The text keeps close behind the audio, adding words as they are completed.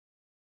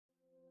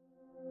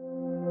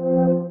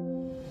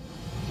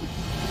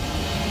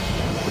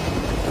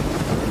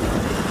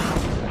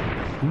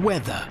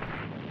Weather.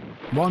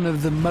 One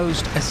of the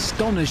most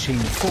astonishing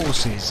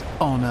forces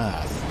on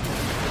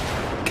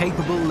Earth.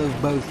 Capable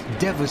of both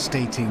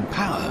devastating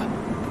power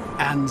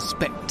and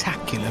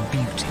spectacular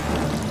beauty.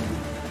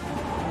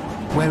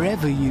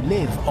 Wherever you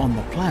live on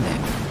the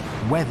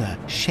planet, weather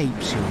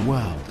shapes your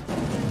world.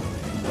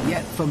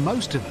 Yet for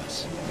most of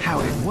us, how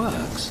it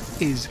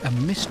works is a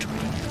mystery.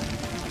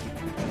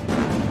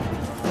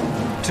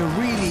 To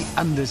really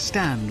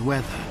understand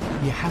weather,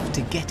 you have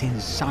to get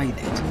inside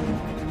it.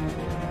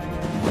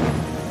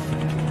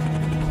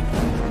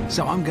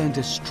 So I'm going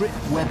to strip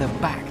weather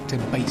back to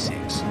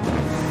basics.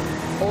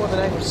 All in the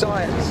name of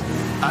science.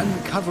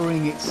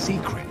 Uncovering its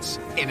secrets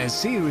in a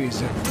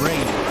series of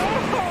brave,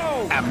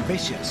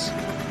 ambitious,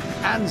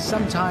 and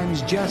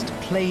sometimes just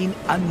plain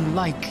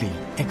unlikely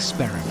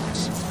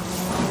experiments.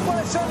 Well,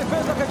 it certainly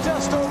feels like a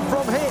dust storm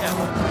from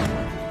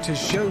here. To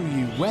show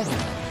you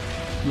weather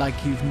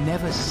like you've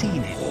never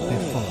seen it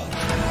before.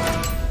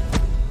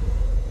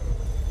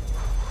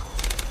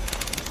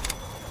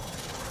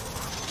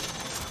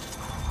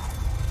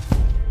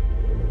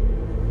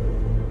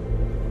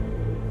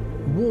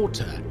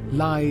 Water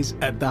lies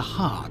at the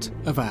heart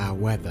of our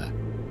weather,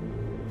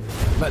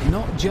 but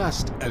not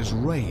just as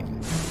rain.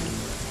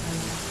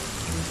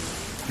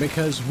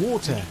 Because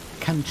water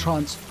can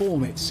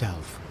transform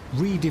itself,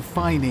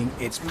 redefining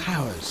its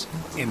powers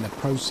in the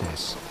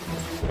process,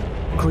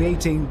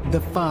 creating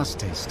the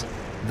fastest,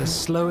 the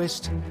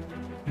slowest,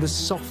 the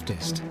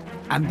softest,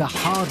 and the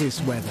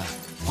hardest weather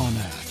on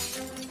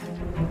Earth.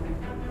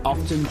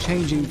 Often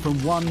changing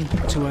from one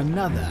to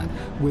another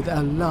with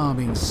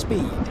alarming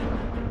speed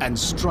and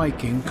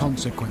striking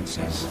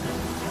consequences.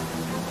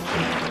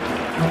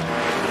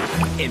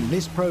 In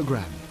this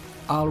program,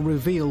 I'll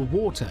reveal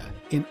water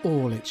in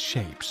all its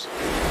shapes.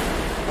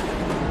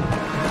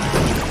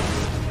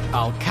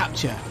 I'll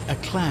capture a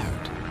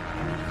cloud.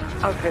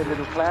 Okay,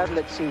 little cloud,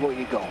 let's see what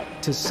you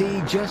got. To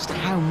see just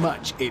how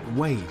much it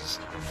weighs.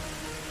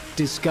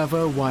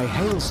 Discover why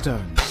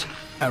hailstones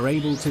are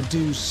able to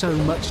do so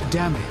much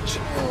damage.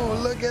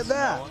 Oh, look at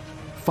that.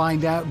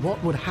 Find out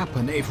what would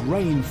happen if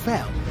rain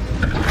fell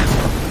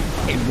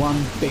in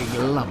one big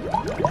lump.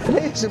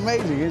 It's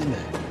amazing, isn't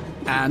it?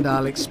 And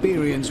I'll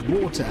experience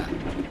water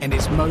in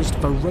its most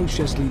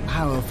ferociously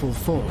powerful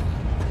form,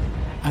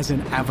 as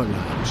an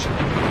avalanche.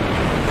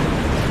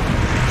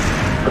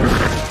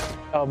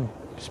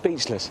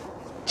 Speechless.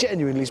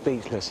 Genuinely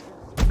speechless.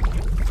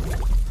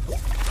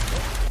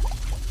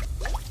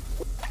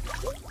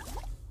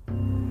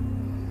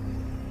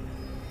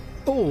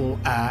 All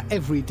our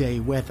everyday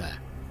weather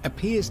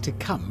appears to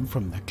come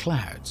from the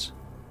clouds.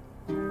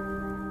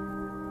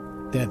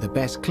 They're the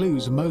best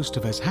clues most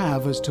of us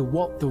have as to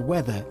what the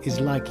weather is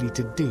likely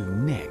to do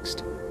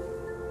next.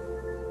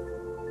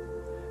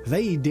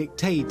 They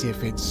dictate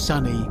if it's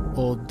sunny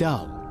or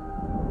dull.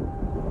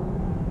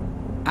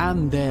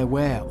 And they're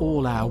where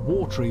all our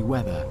watery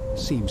weather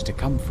seems to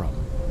come from.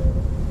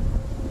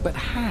 But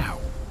how?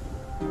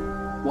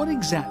 What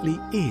exactly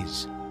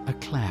is a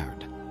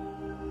cloud?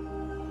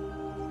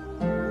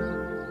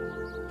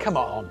 Come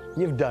on,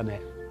 you've done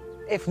it.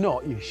 If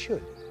not, you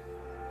should.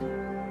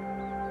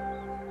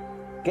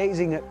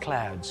 Gazing at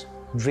clouds,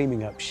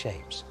 dreaming up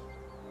shapes.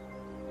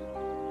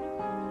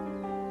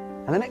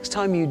 And the next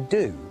time you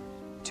do,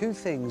 2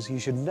 things you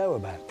should know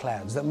about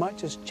clouds that might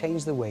just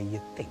change the way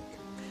you think.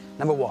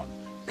 Number 1,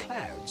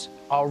 clouds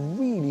are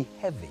really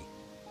heavy.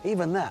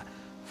 Even that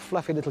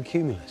fluffy little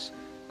cumulus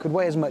could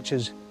weigh as much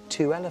as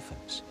 2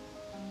 elephants.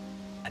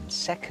 And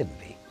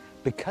secondly,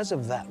 because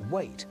of that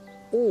weight,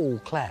 all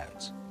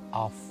clouds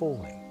are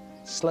falling,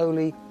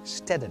 slowly,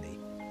 steadily,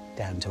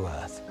 down to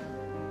Earth.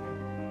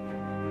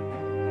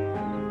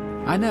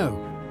 I know,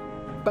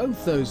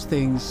 both those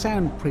things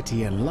sound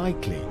pretty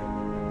unlikely.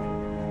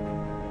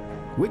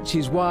 Which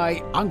is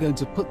why I'm going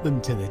to put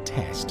them to the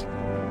test.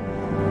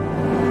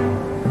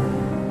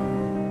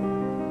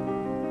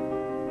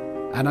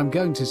 And I'm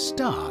going to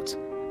start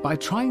by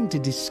trying to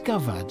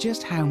discover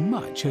just how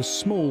much a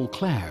small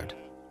cloud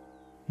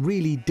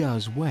really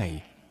does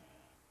weigh.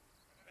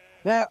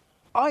 Now,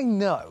 I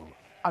know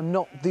I'm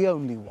not the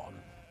only one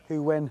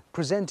who, when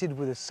presented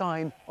with a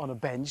sign on a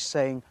bench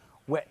saying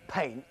wet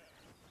paint,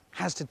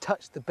 has to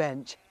touch the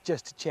bench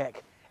just to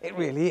check it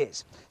really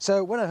is.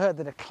 So when I heard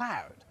that a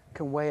cloud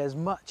can weigh as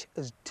much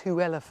as 2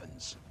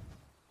 elephants,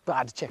 but I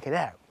had to check it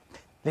out.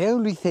 The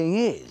only thing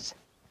is,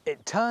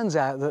 it turns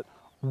out that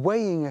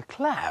weighing a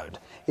cloud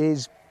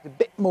is a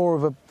bit more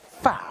of a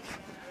faff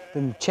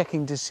than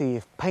checking to see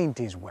if paint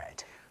is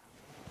wet.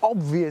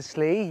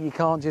 Obviously, you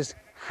can't just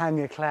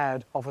hang a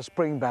cloud off a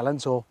spring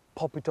balance or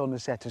pop it on a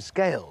set of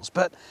scales,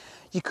 but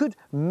you could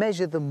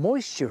measure the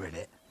moisture in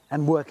it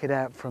and work it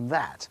out from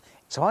that.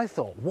 So I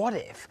thought, what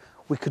if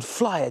we could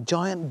fly a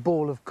giant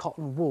ball of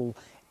cotton wool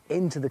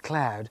into the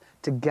cloud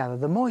to gather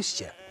the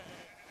moisture?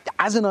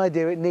 As an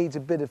idea, it needs a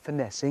bit of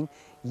finessing,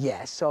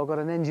 yes, so I got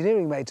an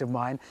engineering mate of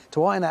mine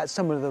to iron out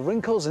some of the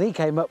wrinkles, and he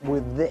came up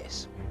with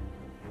this.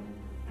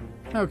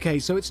 Okay,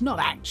 so it's not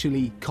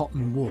actually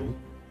cotton wool.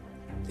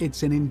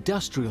 It's an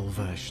industrial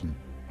version.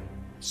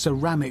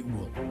 Ceramic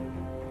wool.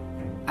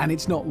 and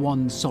it's not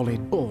one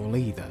solid ball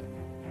either.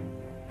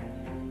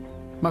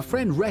 My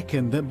friend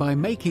reckoned that by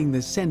making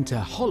the centre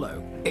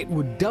hollow, it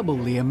would double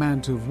the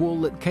amount of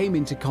wool that came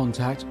into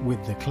contact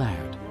with the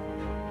cloud.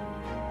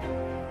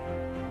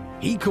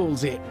 He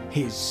calls it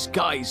his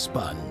sky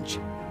sponge.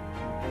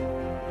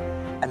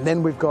 And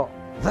then we've got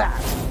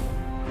that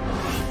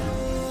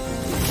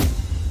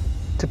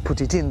to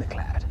put it in the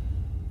cloud.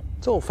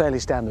 It's all fairly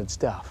standard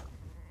stuff.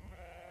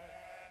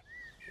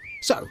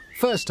 So,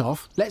 first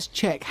off, let's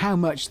check how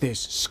much this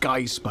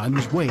sky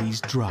sponge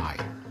weighs dry.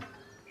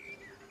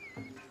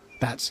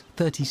 That's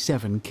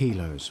 37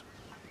 kilos,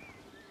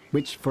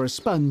 which for a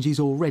sponge is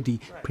already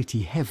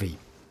pretty heavy.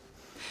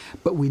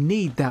 But we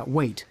need that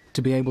weight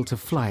to be able to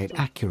fly it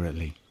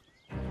accurately,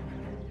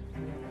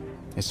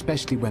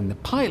 especially when the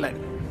pilot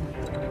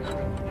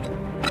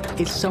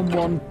is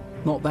someone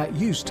not that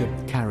used to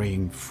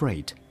carrying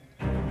freight.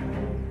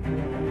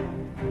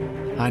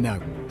 I know,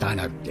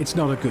 it's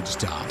not a good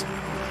start.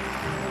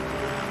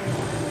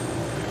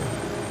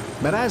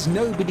 But as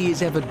nobody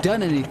has ever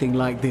done anything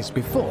like this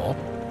before,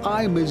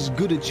 I'm as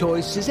good a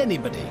choice as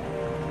anybody.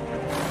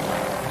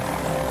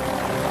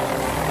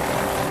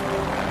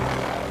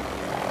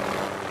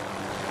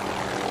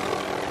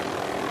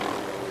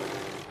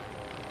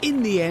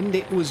 In the end,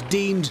 it was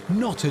deemed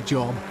not a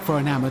job for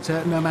an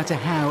amateur, no matter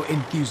how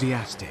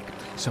enthusiastic.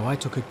 So I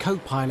took a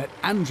co-pilot,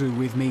 Andrew,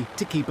 with me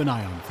to keep an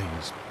eye on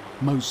things,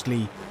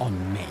 mostly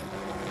on me.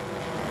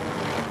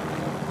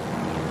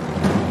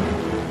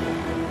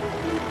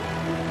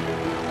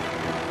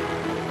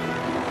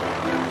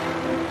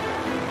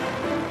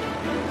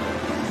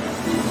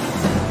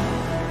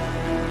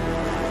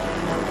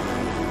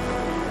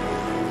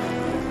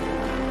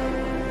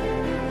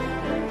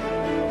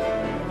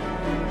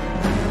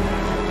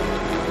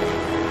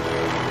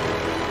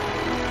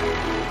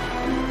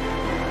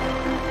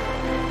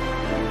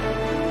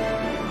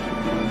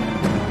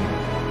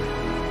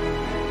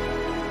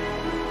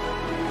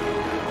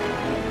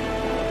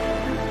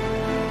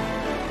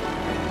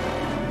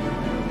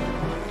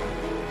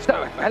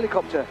 So,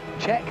 helicopter,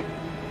 check.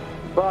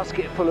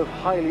 Basket full of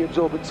highly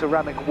absorbent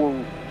ceramic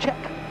wool, check.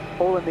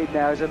 All I need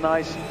now is a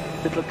nice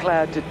little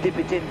cloud to dip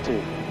it into.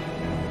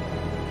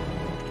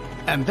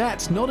 And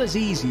that's not as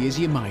easy as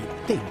you might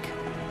think.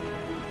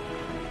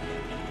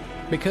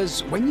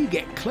 Because when you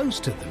get close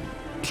to them,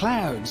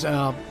 clouds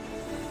are,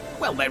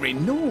 well, they're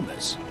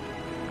enormous.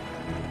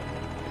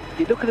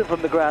 You look at them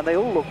from the ground, they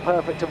all look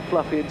perfect and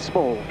fluffy and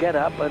small. Get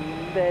up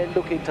and they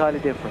look entirely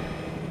different.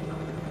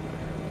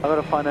 I've got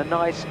to find a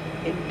nice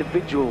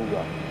individual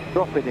one,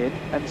 drop it in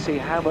and see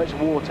how much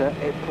water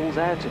it pulls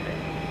out of it.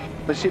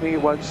 I'm assuming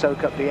it won't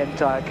soak up the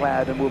entire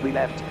cloud and we'll be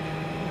left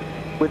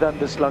with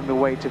underslung the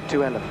weight of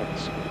 2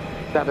 elephants.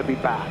 That'd be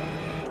bad.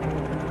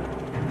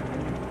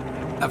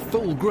 A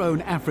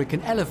full-grown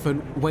African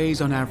elephant weighs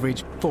on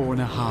average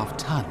 4.5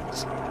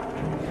 tons.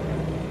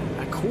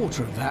 A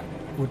quarter of that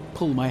would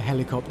pull my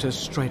helicopter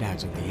straight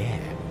out of the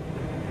air.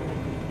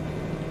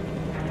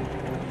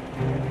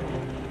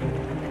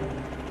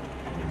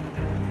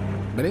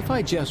 But if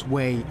I just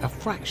weigh a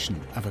fraction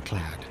of a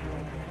cloud,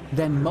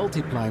 then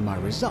multiply my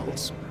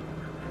results,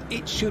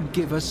 it should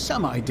give us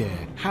some idea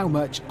how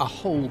much a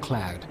whole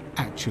cloud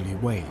actually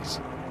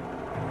weighs.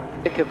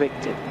 Pick a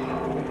victim.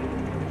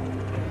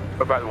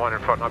 What about the one in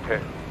front up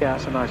here? Yeah,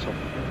 that's a nice one.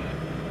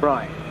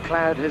 Right,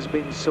 cloud has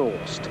been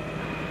sourced.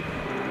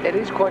 It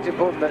is quite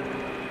important that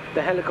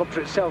the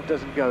helicopter itself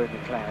doesn't go in the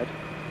cloud.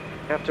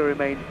 You have to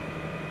remain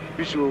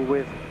visual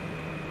with,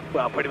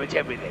 well, pretty much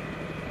everything.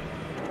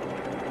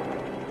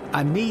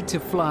 I need to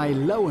fly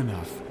low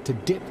enough to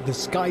dip the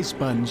sky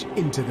sponge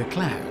into the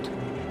cloud,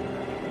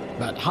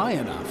 but high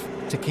enough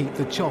to keep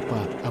the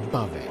chopper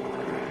above it.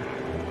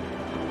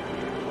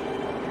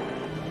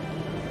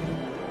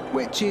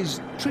 Which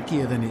is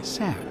trickier than it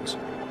sounds.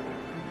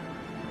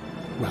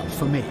 Well,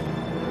 for me.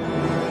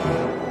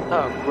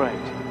 Oh, great.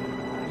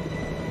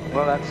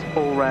 Well, that's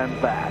all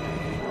round bad.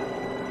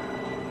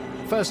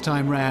 First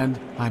time round,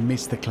 I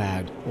missed the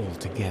cloud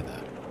altogether.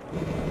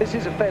 This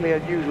is a fairly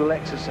unusual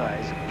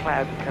exercise,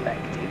 cloud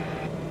collecting.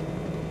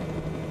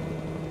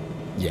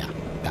 Yeah,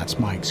 that's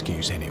my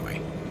excuse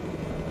anyway.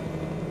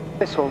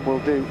 This one will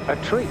do a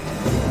treat.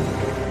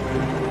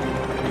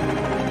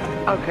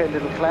 Okay,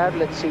 little cloud,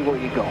 let's see what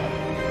you got.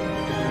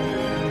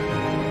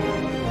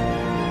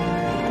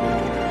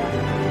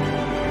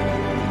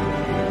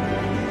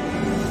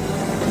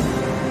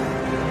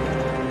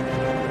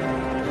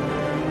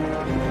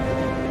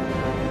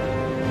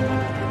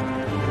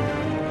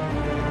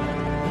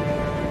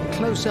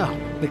 Close up,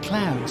 the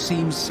cloud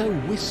seems so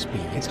wispy,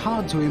 it's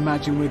hard to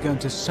imagine we're going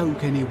to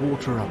soak any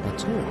water up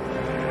at all.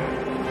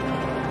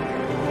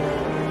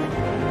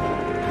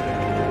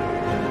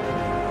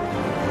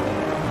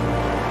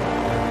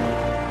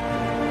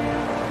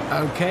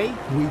 Okay,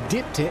 we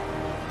dipped it.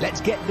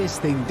 Let's get this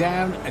thing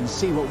down and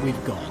see what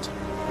we've got.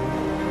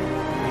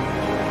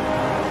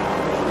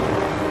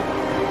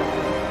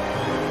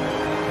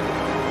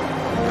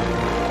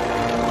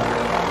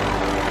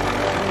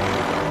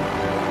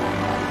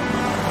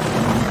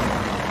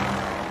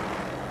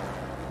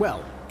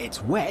 Well,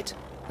 It's wet,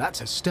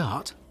 that's a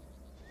start.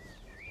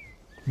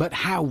 But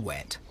how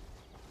wet?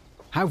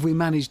 Have we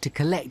managed to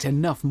collect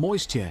enough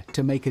moisture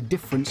to make a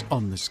difference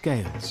on the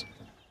scales?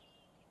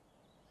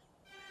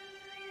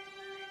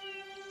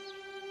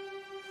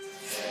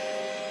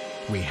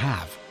 We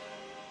have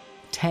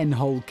 10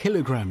 whole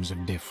kilograms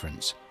of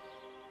difference.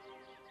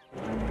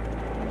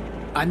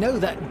 I know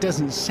that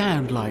doesn't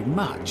sound like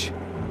much,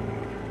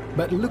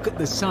 but look at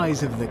the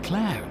size of the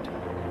cloud.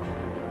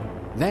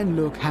 Then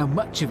look how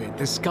much of it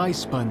the sky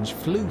sponge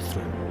flew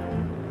through.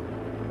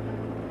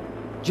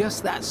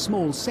 Just that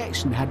small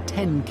section had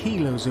 10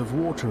 kilos of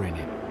water in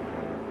it.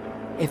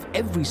 If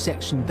every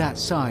section that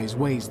size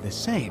weighs the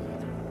same,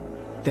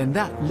 then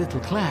that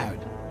little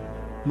cloud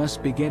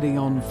must be getting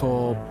on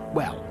for,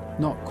 well,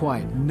 not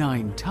quite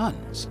 9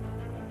 tons,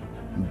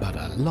 but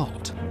a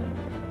lot.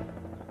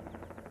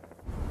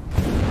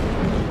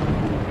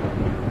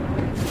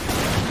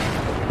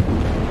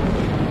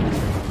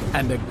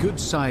 And a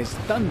good-sized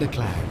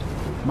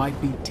thundercloud might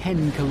be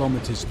 10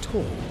 kilometers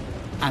tall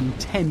and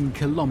 10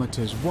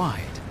 kilometers wide,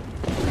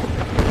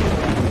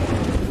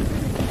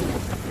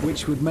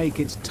 which would make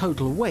its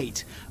total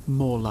weight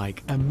more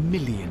like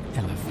 1,000,000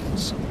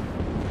 elephants.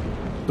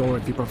 Or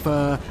if you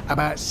prefer,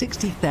 about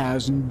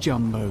 60,000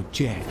 jumbo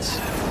jets.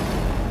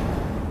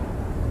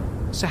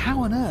 So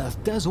how on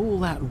earth does all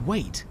that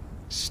weight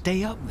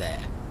stay up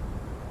there?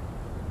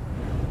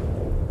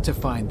 To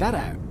find that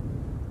out,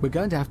 we're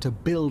going to have to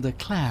build a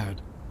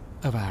cloud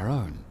of our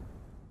own.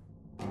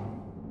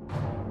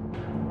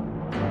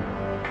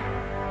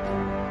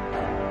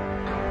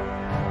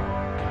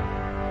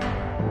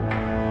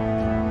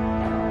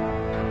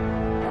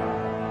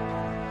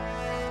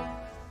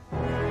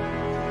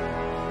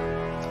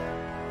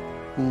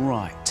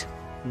 Right.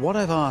 What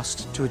I've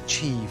asked to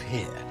achieve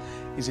here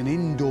is an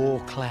indoor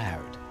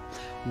cloud.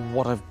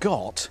 What I've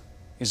got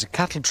is a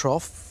cattle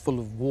trough full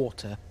of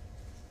water,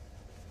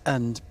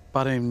 and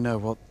I don't even know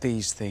what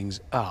these things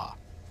are.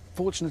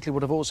 Fortunately,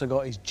 what I've also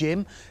got is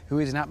Jim, who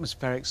is an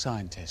atmospheric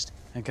scientist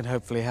and can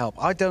hopefully help.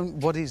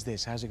 What is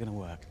this? How's it going to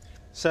work?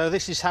 So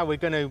this is how we're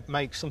going to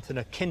make something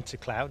akin to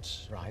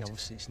clouds. Right.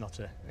 Obviously, it's not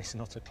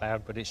a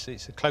cloud, but it's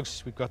the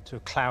closest we've got to a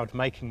cloud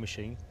making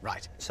machine.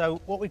 Right.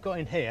 So what we've got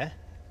in here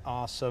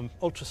are some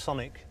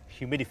ultrasonic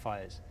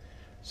humidifiers.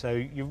 So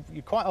you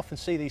quite often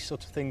see these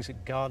sorts of things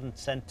at garden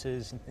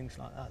centres and things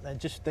like that.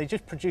 They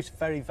just produce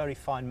very, very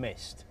fine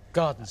mist.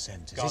 Garden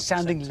centres. It's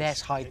sounding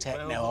less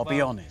high-tech now, I'll be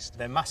honest.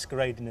 They're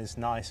masquerading as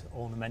nice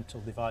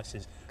ornamental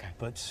devices,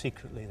 but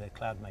secretly they're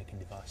cloud-making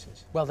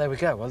devices. Well, there we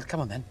go. Well,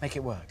 come on then, make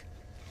it work.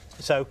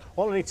 So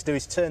all I need to do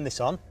is turn this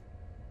on.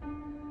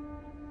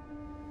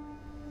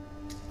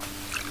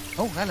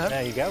 Oh, hello.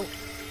 There you go.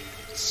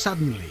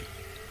 Suddenly,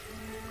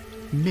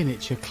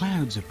 miniature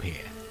clouds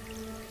appear.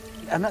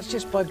 And that's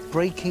just by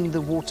breaking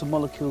the water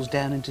molecules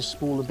down into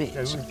smaller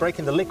bits. So we're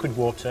breaking the liquid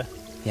water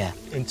Yeah.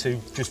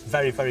 into just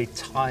very, very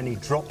tiny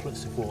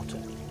droplets of water.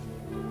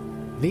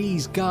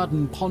 These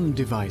garden pond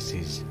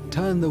devices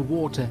turn the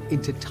water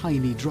into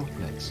tiny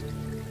droplets.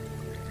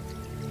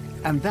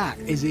 And that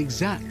is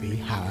exactly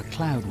how a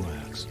cloud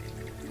works.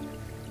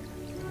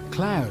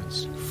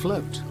 Clouds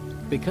float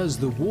because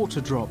the water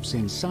drops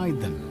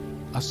inside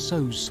them are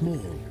so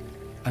small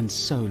and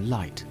so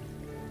light.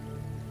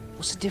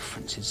 What's the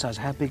difference in size?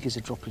 How big is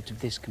a droplet of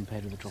this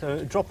compared with a droplet?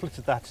 So a droplet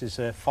of that is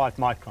 5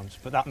 microns,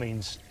 but that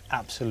means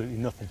absolutely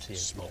nothing to you.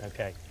 Small.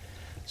 Okay.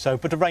 So,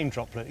 but a rain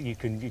droplet, you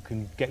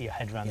can get your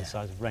head around the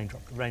size of a rain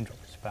droplet. A rain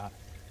droplet is about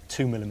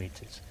 2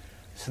 millimetres.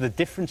 So the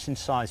difference in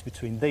size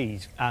between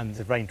these and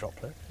the rain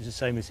droplet is the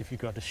same as if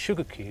you've got a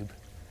sugar cube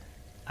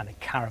and a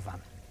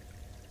caravan.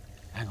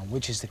 Hang on,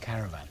 which is the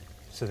caravan?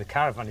 So the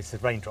caravan is the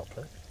rain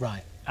droplet,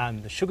 Right.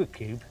 and the sugar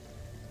cube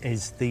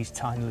is these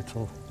tiny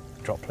little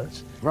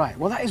droplets. Right,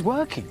 well that is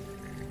working.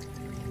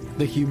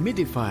 The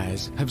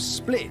humidifiers have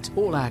split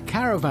all our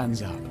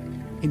caravans up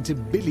into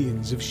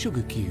billions of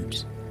sugar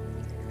cubes.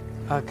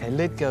 Okay,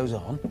 lid goes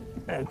on.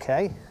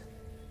 Okay.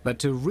 But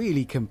to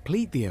really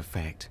complete the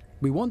effect,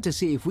 we want to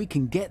see if we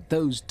can get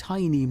those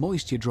tiny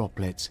moisture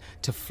droplets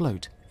to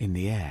float in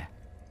the air.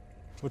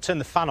 We'll turn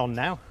the fan on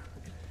now,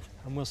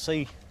 and we'll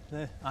see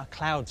our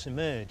clouds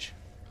emerge.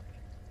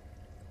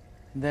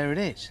 There it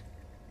is.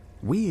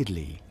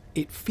 Weirdly,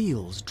 it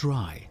feels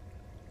dry.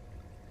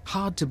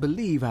 Hard to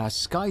believe our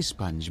sky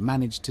sponge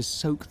managed to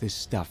soak this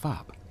stuff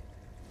up.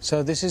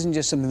 So this isn't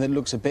just something that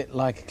looks a bit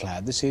like a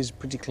cloud, this is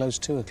pretty close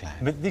to a cloud.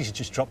 But these are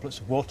just droplets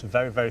of water,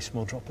 very, very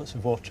small droplets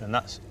of water, and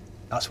that's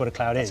what a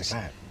cloud is.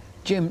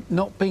 Jim,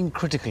 not being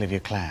critical of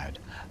your cloud,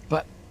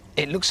 but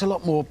it looks a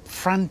lot more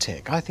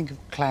frantic. I think of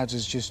clouds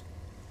as just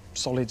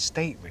solid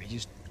state, really,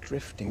 just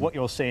drifting. What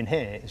you're seeing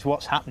here is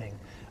what's happening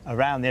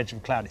around the edge of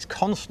a cloud. It's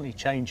constantly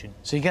changing.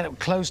 So you get up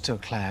close to a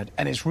cloud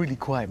and it's really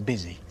quite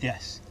busy.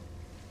 Yes.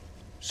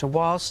 So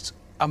whilst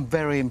I'm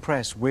very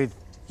impressed with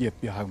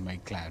your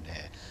homemade cloud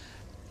here,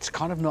 it's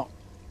kind of not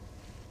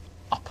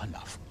up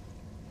enough.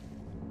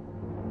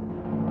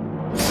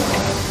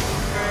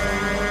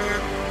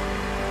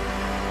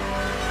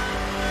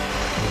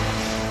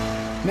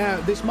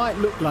 Now, this might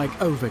look like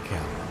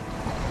overkill,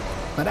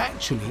 But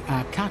actually,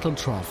 our cattle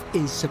trough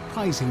is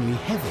surprisingly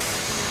heavy,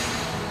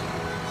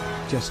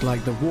 just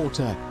like the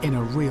water in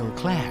a real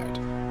cloud.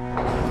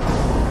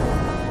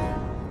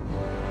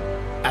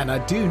 And I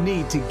do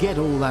need to get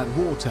all that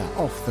water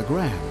off the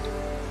ground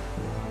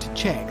to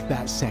check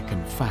that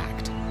second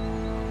fact.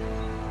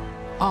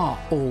 Are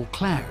all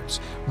clouds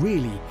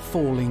really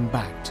falling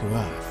back to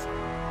Earth?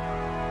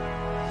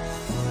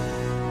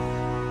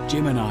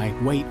 Jim and I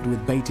wait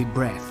with bated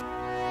breath.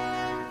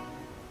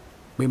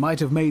 We might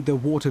have made the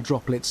water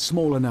droplets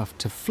small enough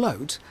to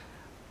float,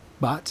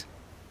 but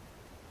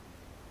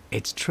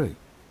it's true.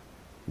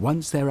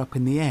 Once they're up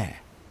in the air,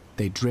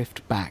 they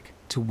drift back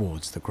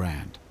towards the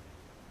ground.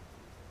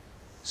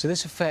 So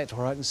this effect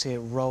where I can see it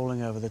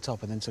rolling over the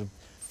top and then sort of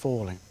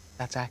falling,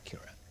 that's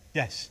accurate?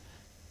 Yes.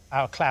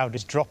 Our cloud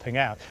is dropping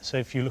out. So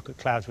if you look at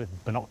clouds with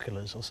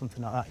binoculars or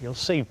something like that, you'll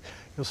see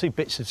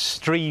bits of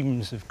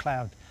streams of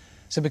cloud.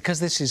 So because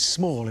this is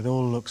small, it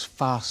all looks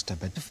faster.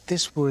 But if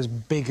this were as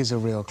big as a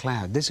real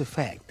cloud, this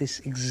effect,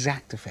 this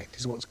exact effect,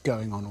 is what's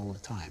going on all the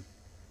time.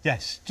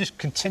 Yes, just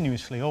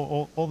continuously,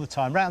 all the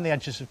time, around the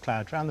edges of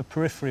clouds, around the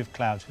periphery of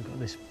clouds, we've got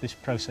this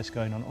process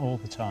going on all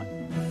the time.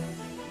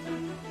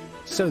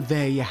 So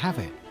there you have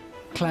it.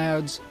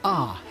 Clouds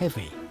are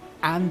heavy,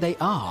 and they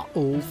are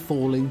all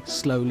falling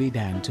slowly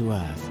down to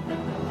Earth.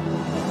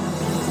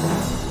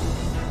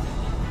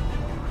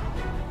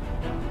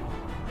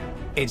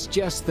 It's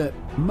just that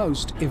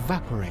most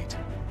evaporate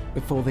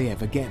before they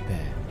ever get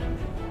there.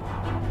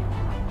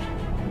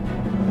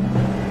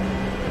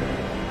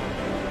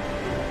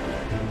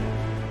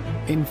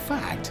 In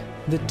fact,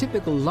 the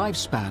typical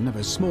lifespan of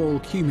a small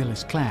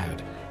cumulus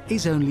cloud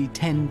is only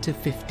 10 to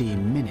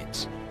 15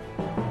 minutes.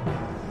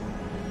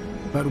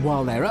 But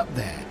while they're up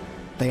there,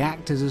 they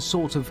act as a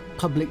sort of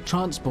public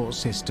transport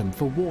system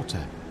for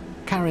water,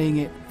 carrying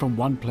it from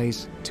one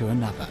place to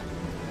another.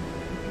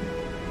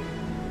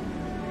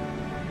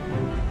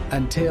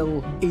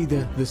 Until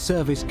either the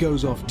service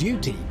goes off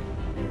duty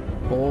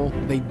or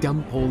they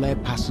dump all their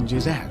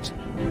passengers out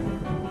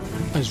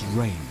as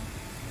rain.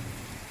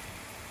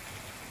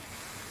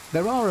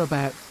 There are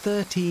about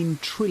 13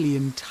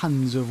 trillion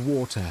tons of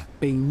water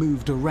being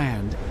moved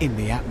around in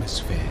the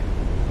atmosphere.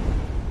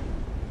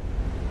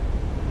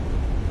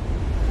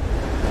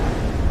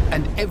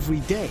 And every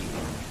day,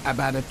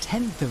 about a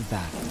tenth of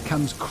that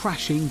comes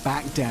crashing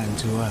back down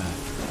to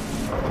Earth.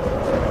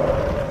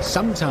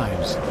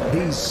 Sometimes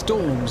these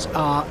storms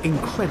are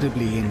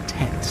incredibly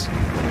intense.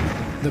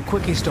 The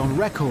quickest on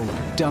record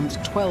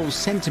dumped 12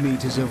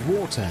 centimetres of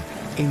water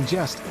in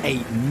just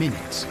 8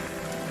 minutes.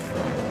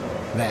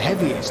 The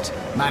heaviest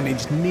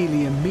managed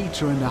nearly 1.5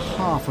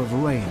 meters of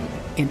rain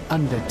in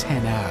under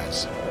 10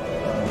 hours.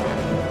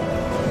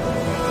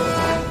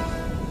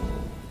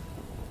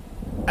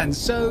 And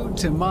so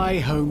to my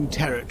home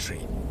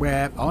territory,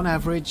 where on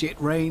average it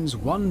rains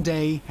 1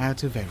 day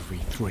out of every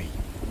 3.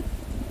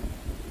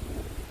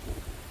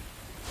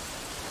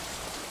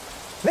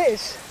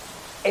 This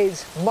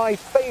is my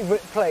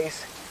favourite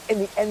place in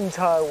the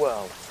entire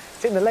world.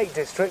 It's in the Lake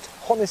District,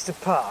 Honister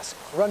Pass,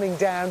 running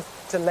down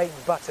to Lake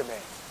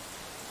Buttermere.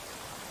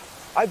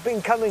 I've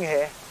been coming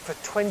here for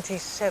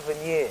 27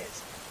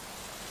 years.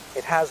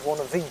 It has one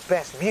of the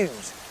best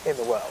views in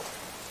the world.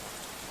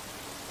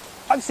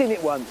 I've seen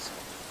it once.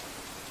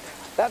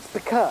 That's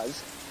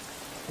because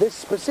this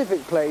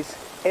specific place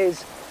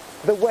is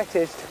the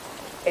wettest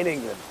in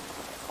England.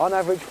 On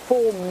average,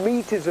 4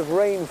 meters of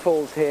rain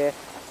falls here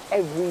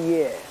every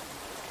year.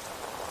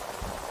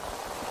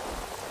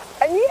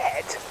 And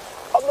yet,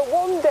 on the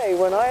one day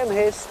when I am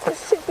here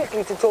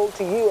specifically to talk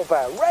to you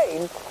about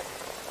rain,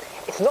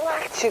 it's not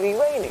actually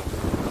raining.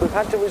 We've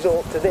had to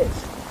resort to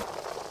this.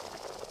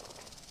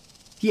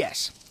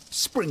 Yes,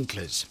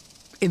 sprinklers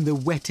in the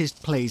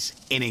wettest place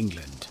in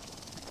England.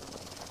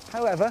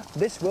 However,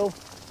 this will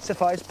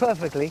suffice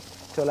perfectly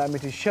to allow me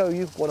to show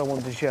you what I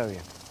want to show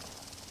you.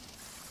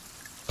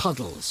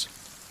 Puddles.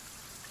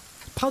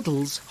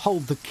 Puddles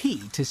hold the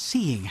key to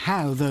seeing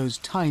how those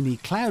tiny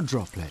cloud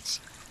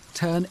droplets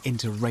turn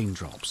into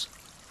raindrops.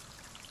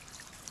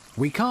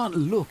 We can't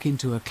look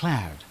into a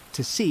cloud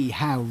to see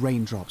how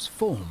raindrops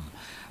form,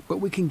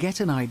 but we can get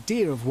an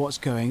idea of what's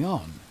going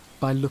on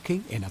by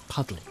looking in a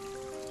puddle.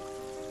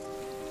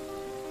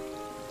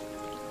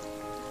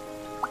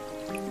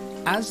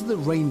 As the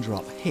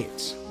raindrop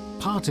hits,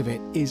 part of it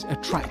is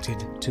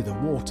attracted to the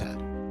water.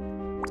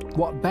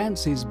 What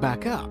bounces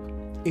back up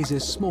is a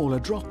smaller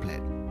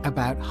droplet,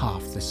 about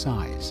half the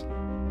size.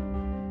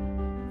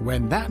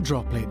 When that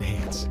droplet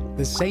hits,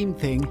 the same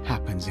thing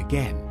happens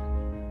again.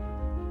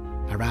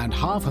 Around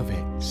half of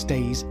it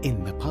stays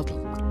in the puddle.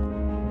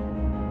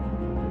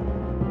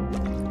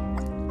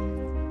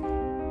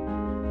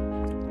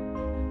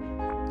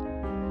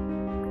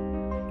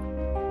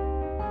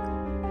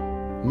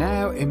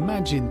 Now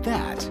imagine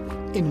that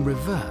in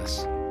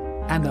reverse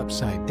and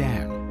upside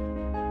down.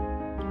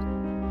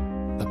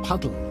 The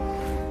puddle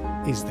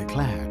is the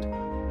cloud.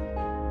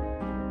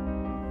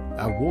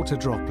 A water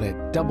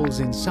droplet doubles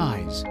in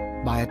size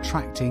by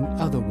attracting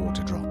other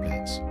water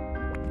droplets.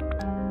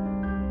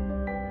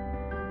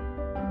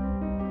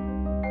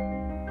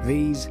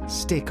 These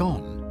stick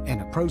on in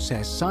a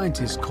process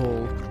scientists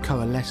call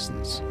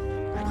coalescence.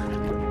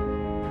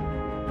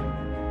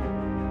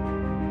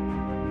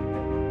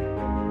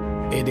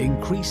 It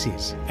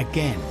increases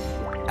again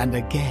and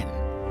again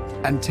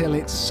until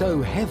it's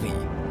so heavy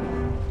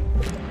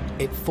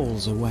it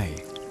falls away.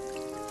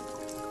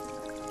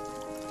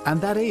 And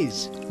that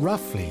is,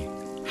 roughly,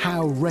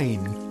 how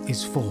rain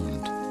is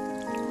formed.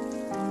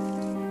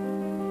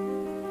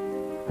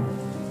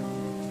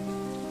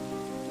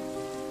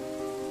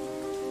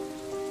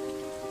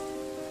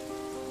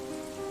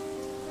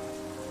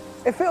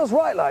 It feels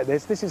right like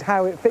this. This is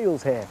how it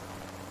feels here.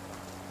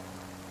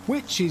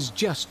 Which is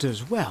just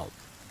as well,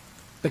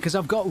 because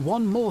I've got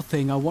one more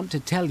thing I want to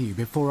tell you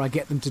before I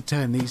get them to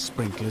turn these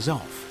sprinklers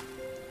off.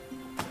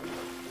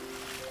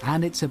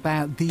 And it's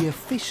about the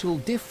official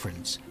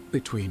difference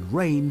between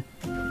rain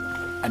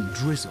and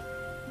drizzle.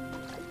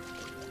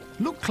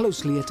 Look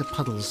closely at a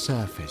puddle's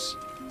surface.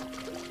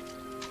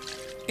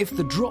 If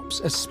the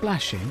drops are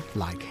splashing,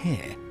 like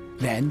here,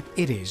 then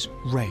it is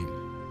rain.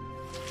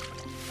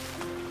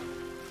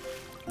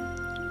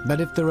 But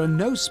if there are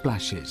no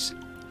splashes,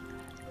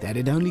 then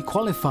it only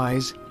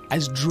qualifies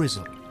as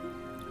drizzle.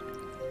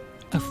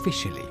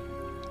 Officially.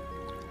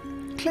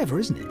 Clever,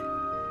 isn't it?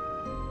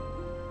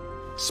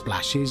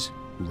 Splashes,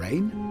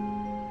 rain.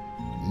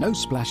 No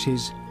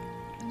splashes,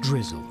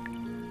 drizzle.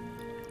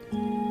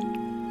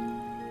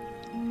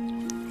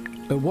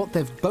 But what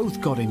they've both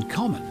got in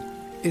common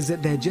is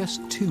that they're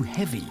just too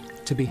heavy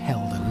to be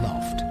held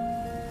aloft.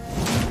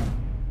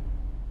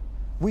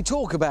 We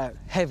talk about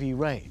heavy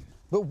rain,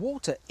 but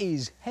water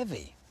is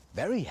heavy,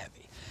 very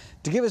heavy.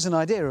 To give us an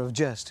idea of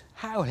just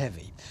how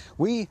heavy,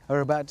 we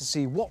are about to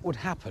see what would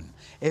happen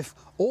if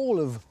all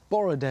of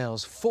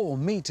Borrowdale's 4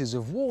 metres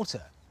of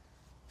water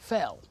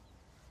fell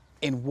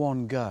in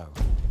one go.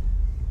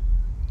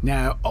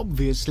 Now,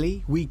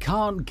 obviously, we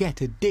can't get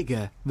a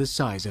digger the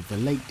size of the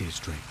Lake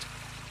District.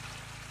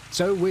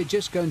 So we're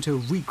just going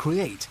to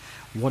recreate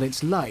what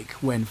it's like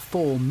when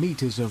 4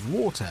 metres of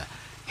water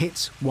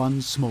hits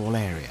one small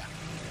area.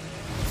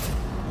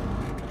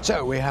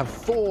 So we have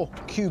 4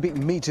 cubic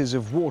metres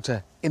of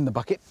water in the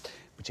bucket,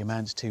 which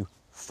amounts to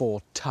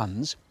 4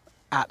 tonnes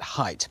at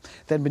height.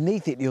 Then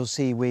beneath it, you'll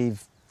see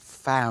we've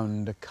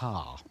found a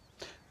car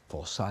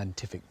for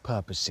scientific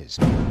purposes.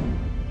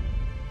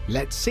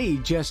 Let's see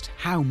just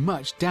how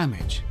much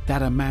damage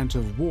that amount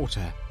of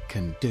water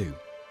can do.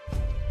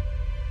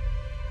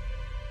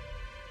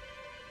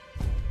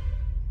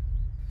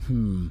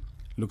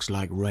 Looks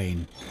like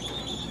rain.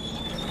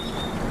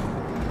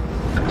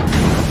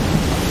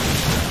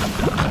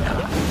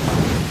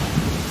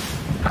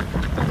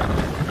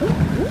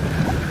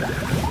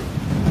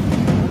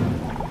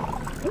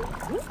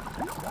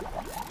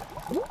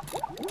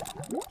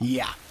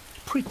 Yeah,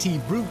 pretty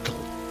brutal.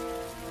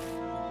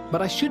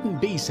 But I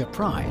shouldn't be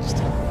surprised,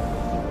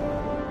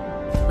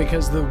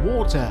 because the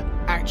water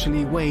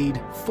actually weighed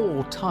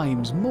 4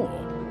 times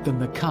more than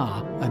the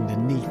car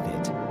underneath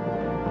it.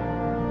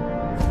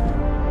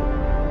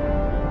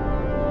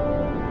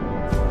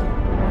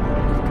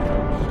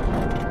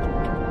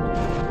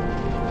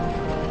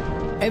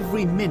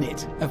 Every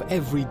minute of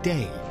every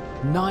day,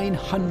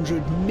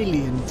 900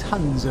 million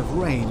tonnes of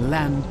rain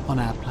land on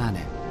our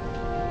planet.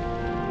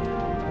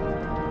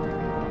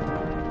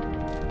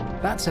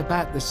 That's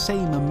about the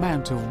same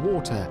amount of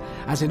water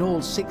as in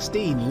all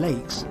 16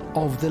 lakes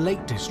of the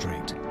Lake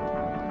District.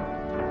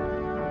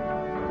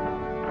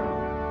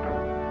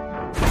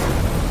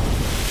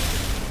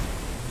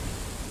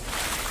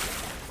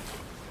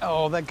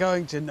 Oh, they're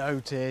going to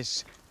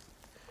notice.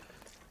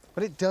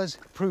 But it does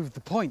prove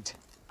the point.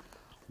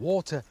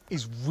 Water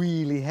is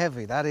really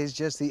heavy. That is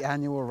just the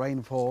annual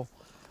rainfall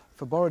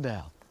for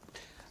Borrowdale,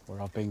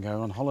 where I've been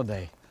going on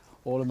holiday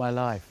all of my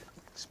life.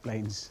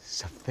 Explains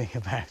something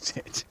about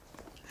it.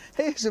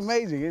 It's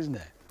amazing, isn't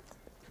it?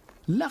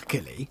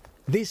 Luckily,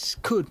 this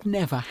could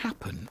never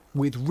happen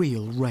with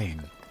real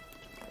rain.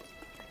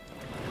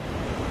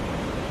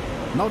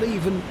 Not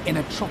even in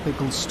a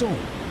tropical storm,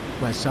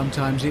 where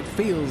sometimes it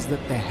feels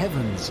that the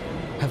heavens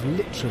have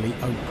literally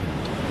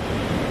opened.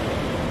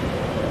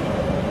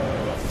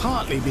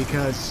 Partly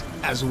because,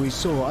 as we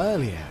saw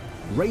earlier,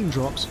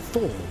 raindrops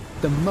fall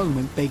the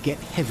moment they get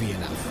heavy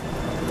enough.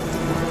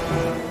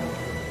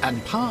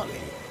 And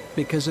partly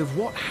because of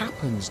what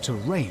happens to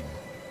rain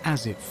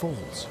as it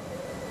falls.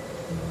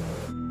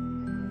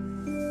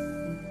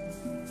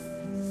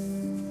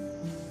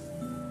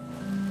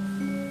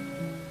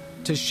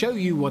 To show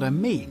you what I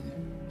mean,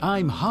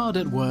 I'm hard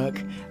at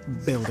work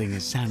building a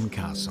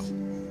sandcastle.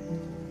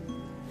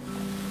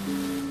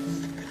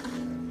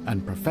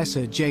 And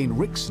Professor Jane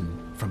Rickson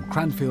from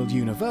Cranfield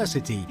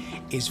University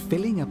is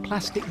filling a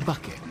plastic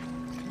bucket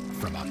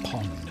from a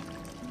pond.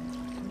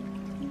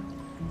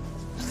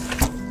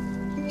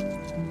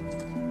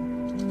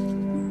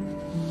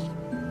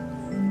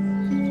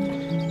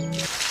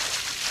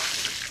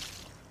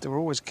 There were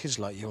always kids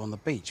like you on the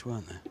beach,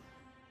 weren't there?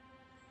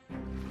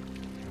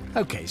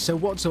 Okay, so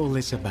what's all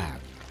this about?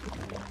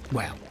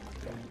 Well,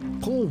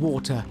 pour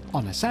water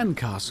on a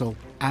sandcastle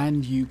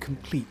and you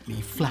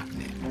completely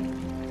flatten it.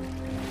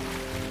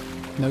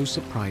 No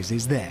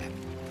surprises there.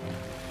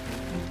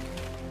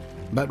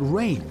 But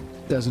rain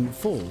doesn't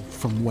fall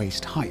from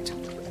waist height.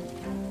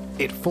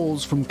 It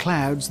falls from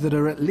clouds that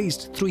are at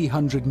least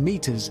 300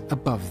 meters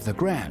above the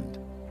ground.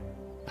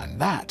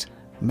 And that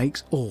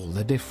makes all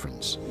the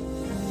difference.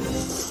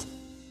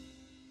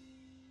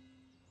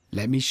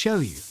 Let me show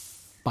you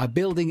by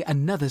building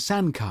another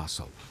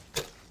sandcastle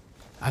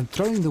and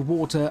throwing the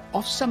water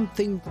off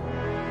something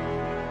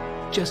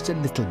just a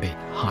little bit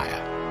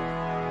higher.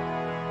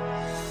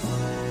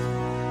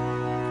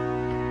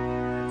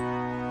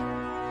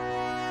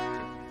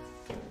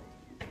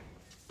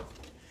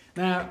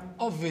 Now,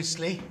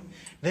 obviously,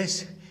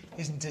 this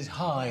isn't as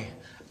high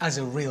as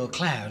a real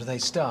cloud. They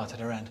start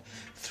at around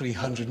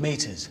 300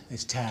 meters.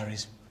 This tower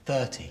is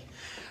 30,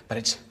 but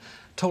it's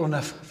tall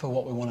enough for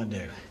what we want to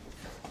do.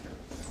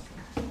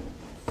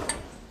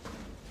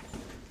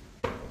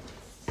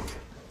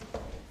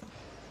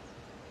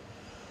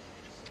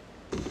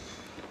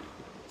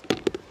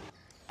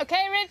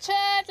 Okay,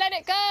 Richard, let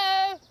it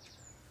go.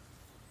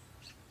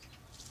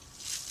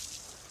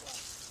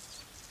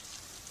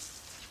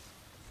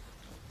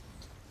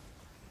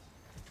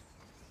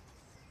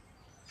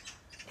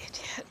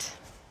 Idiot.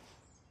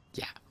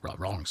 Yeah,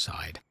 wrong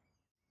side.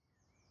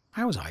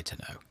 How was I to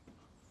know?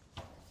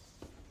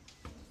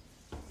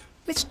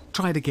 Let's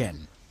try it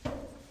again. Okay,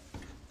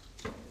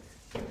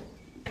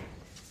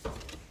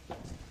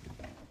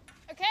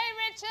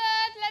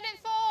 Richard, let it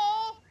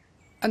fall.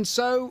 And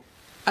so,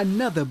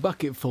 another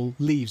bucketful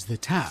leaves the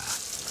tower,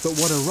 but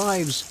what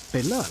arrives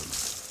below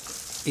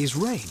is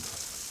rain.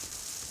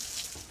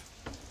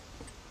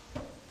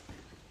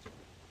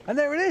 And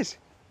there it is,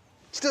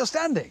 still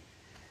standing.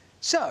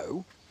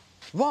 So,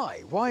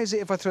 why? Why is it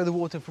if I throw the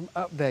water from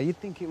up there, you'd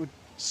think it would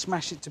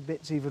smash it to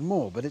bits even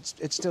more, but it's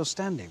still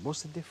standing.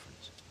 What's the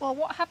difference? Well,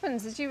 what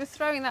happens is you were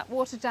throwing that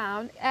water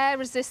down, air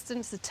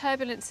resistance, the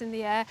turbulence in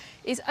the air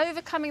is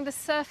overcoming the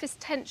surface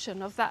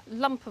tension of that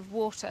lump of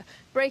water,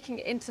 breaking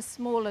it into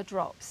smaller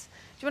drops.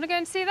 Do you want to go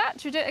and see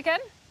that? Should we do it again?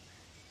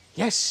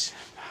 Yes,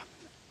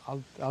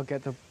 I'll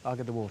get the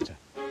water.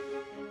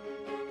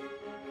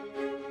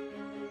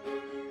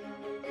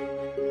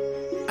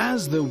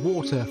 As the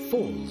water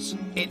falls,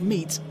 it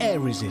meets air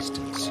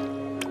resistance.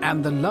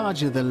 And the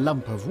larger the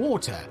lump of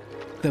water,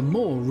 the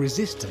more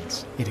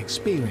resistance it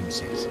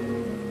experiences.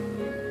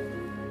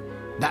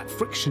 That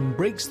friction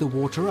breaks the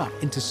water up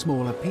into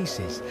smaller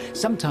pieces,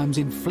 sometimes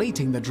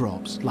inflating the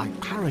drops like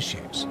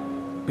parachutes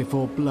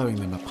before blowing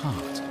them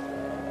apart.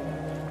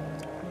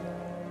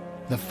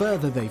 The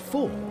further they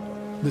fall,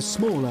 the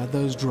smaller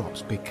those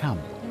drops become,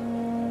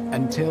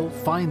 until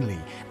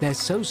finally they're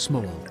so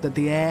small that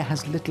the air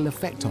has little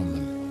effect on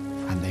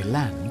them, and they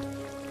land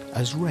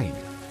as rain.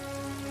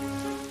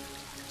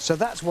 So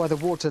that's why the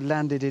water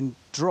landed in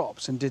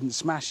drops and didn't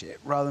smash it,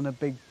 rather than a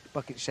big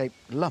bucket-shaped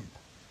lump.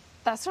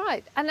 That's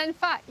right. And in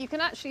fact, you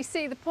can actually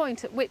see the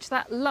point at which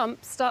that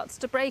lump starts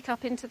to break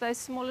up into those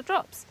smaller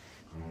drops.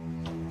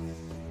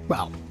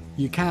 Well,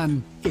 you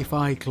can if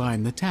I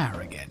climb the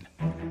tower again.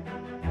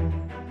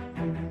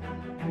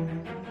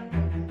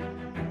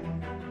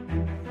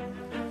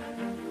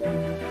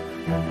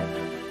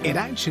 It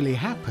actually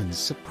happens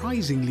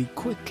surprisingly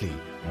quickly.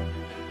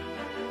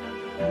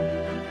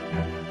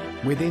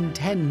 Within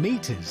 10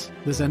 meters,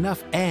 there's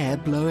enough air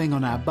blowing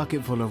on our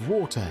bucketful of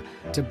water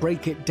to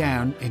break it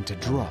down into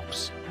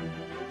drops.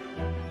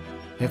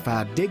 If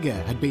our digger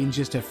had been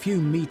just a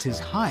few meters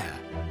higher,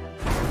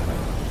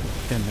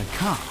 then the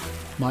car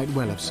might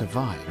well have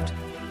survived.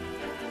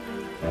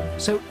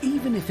 So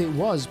even if it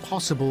was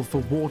possible for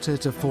water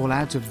to fall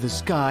out of the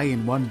sky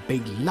in one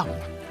big lump,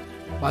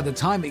 by the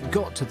time it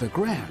got to the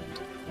ground,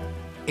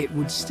 it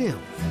would still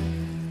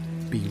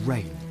be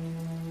rain.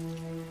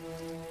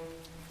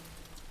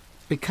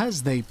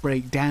 Because they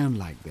break down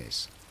like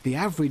this, the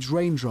average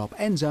raindrop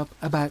ends up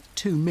about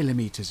 2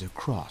 millimeters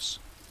across.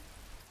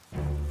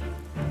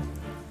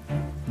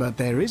 But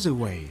there is a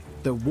way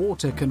that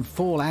water can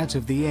fall out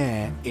of the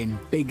air in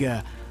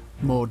bigger,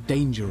 more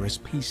dangerous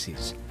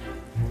pieces.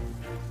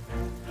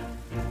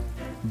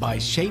 By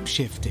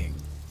shape-shifting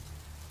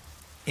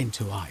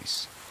into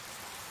ice.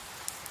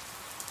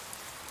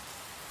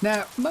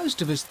 Now,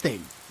 most of us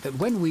think that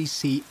when we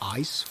see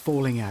ice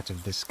falling out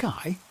of the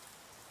sky,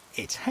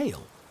 it's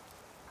hail.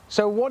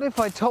 So what if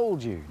I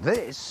told you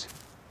this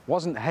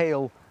wasn't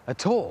hail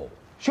at all?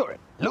 Sure, it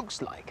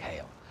looks like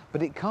hail,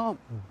 but it can't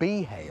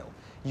be hail.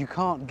 You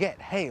can't get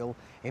hail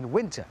in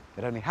winter.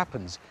 It only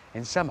happens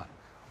in summer.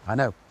 I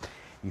know,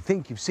 you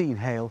think you've seen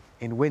hail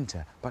in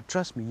winter, but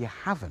trust me, you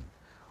haven't.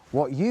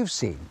 What you've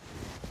seen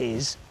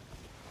is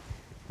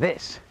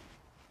this,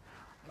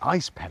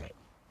 ice pellet.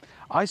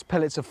 Ice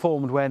pellets are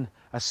formed when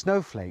a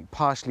snowflake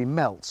partially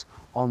melts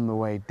on the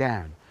way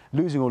down,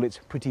 losing all its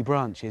pretty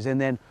branches, and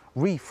then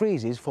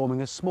refreezes,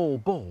 forming a small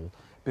ball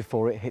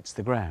before it hits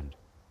the ground.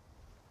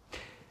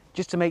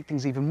 Just to make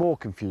things even more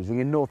confusing,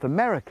 in North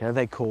America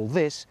they call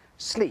this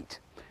sleet,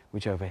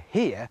 which over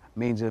here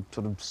means a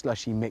sort of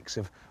slushy mix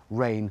of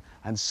rain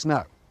and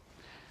snow.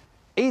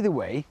 Either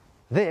way,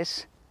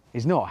 this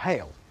is not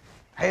hail.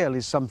 Hail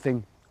is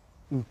something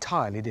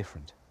entirely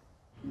different.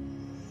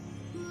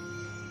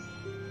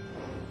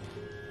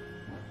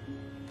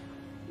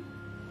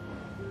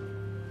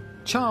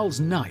 Charles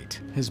Knight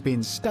has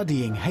been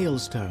studying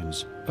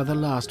hailstones for the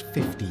last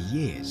 50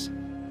 years.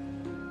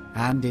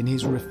 And in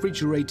his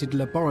refrigerated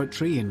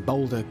laboratory in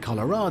Boulder,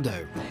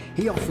 Colorado,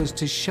 he offers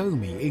to show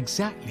me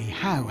exactly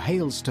how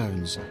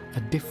hailstones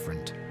are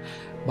different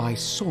by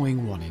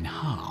sawing one in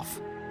half.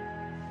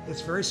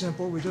 It's very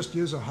simple. We just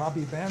use a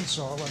hobby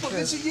bandsaw like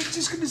this. You're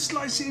just going to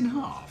slice it in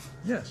half?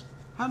 Yes.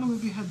 How long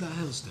have you had that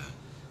hailstone?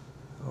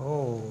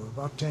 Oh,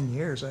 about 10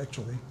 years,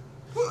 actually.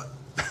 What?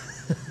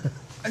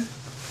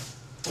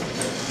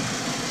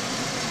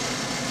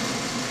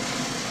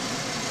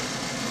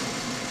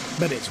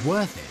 But it's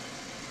worth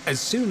it. As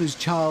soon as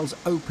Charles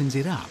opens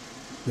it up,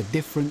 the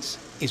difference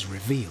is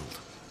revealed.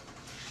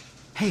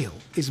 Hail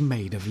is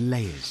made of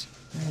layers.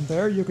 And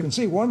there you can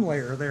see one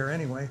layer there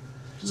anyway.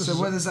 So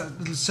where there's that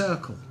little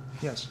circle?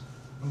 Yes.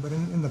 But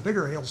in the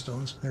bigger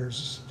hailstones,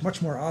 there's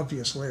much more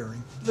obvious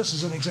layering. This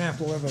is an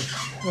example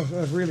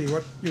of really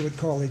what you would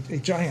call a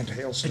giant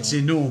hailstone. It's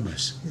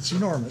enormous. It's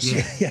enormous,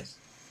 Yeah. yes.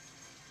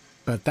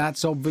 But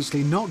that's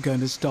obviously not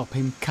going to stop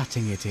him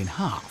cutting it in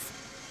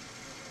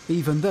half,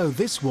 even though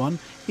this one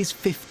is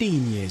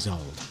 15 years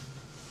old.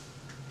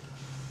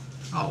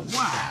 Oh,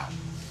 wow!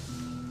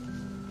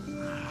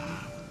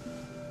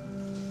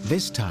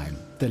 This time,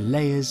 the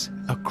layers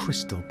are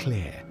crystal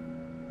clear.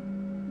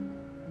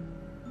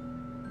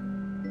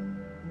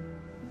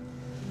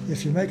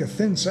 If you make a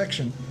thin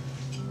section,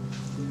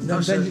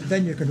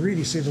 then you can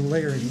really see the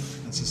layering.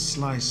 That's a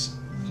slice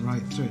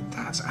right through it.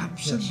 That's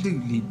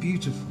absolutely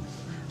beautiful.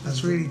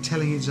 That's really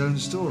telling its own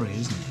story,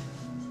 isn't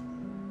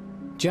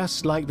it?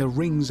 Just like the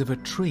rings of a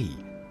tree,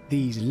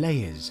 these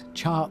layers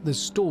chart the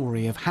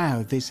story of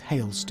how this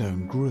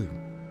hailstone grew.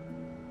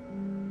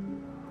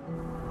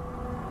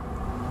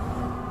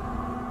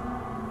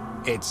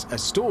 It's a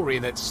story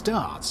that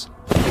starts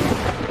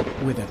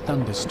with a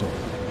thunderstorm.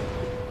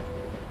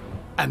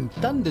 And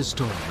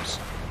thunderstorms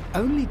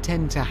only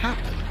tend to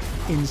happen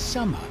in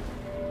summer.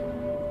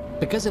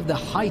 Because of the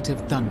height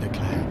of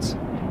thunderclouds,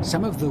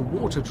 some of the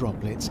water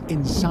droplets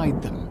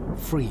inside them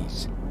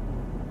freeze.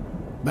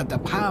 But the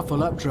powerful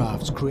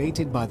updrafts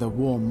created by the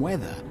warm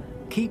weather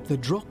keep the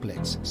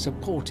droplets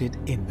supported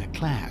in the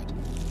cloud,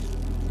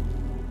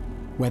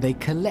 where they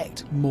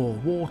collect more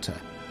water,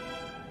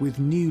 with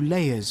new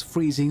layers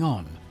freezing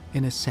on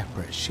in a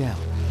separate shell.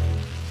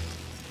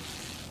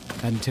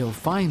 Until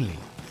finally,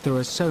 there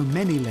are so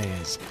many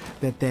layers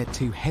that they're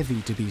too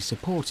heavy to be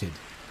supported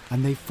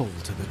and they fall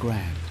to the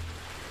ground.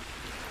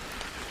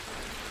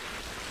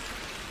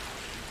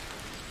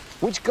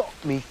 Which got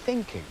me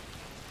thinking,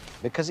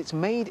 because it's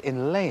made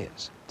in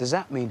layers, does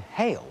that mean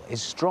hail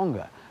is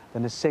stronger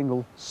than a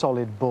single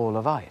solid ball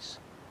of ice?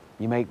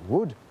 You make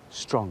wood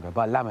stronger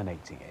by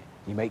laminating it.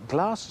 You make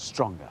glass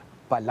stronger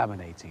by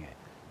laminating it.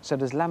 So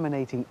does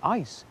laminating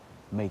ice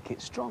make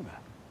it stronger?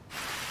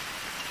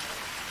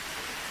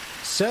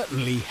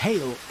 Certainly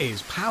hail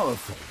is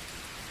powerful.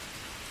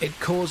 It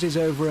causes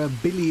over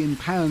 £1 billion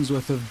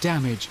worth of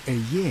damage a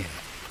year.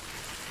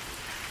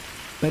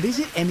 But is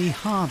it any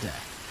harder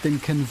than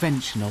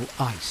conventional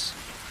ice?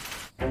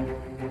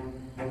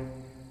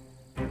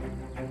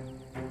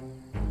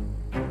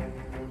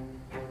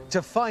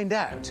 To find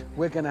out,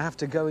 we're going to have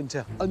to go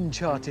into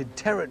uncharted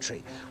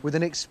territory with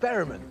an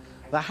experiment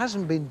that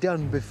hasn't been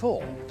done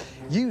before,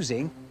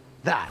 using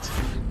that.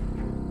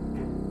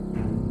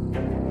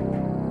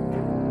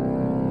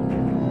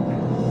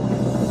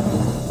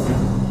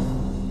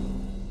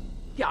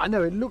 Yeah, I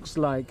know, it looks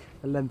like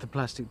a length of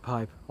plastic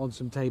pipe on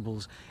some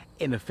tables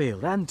in a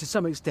field, and to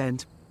some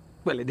extent,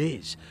 well, it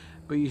is.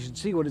 But you should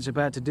see what it's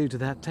about to do to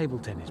that table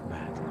tennis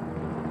bat.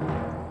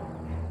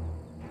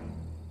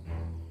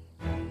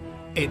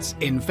 Its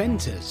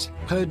inventors,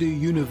 Purdue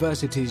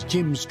University's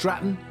Jim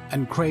Stratton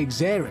and Craig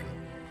Zaring,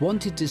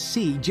 wanted to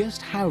see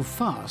just how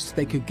fast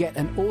they could get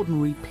an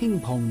ordinary ping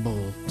pong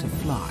ball to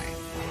fly.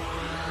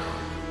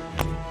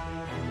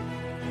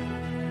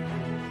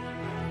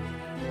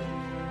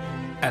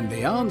 And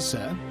the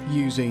answer,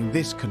 using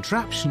this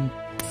contraption,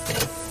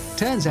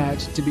 turns out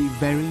to be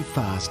very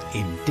fast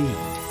indeed.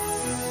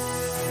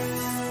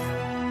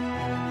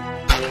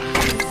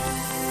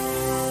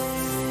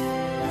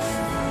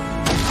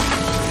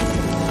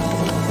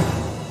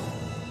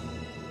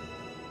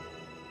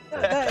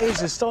 That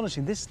is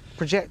astonishing. This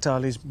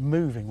projectile is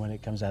moving when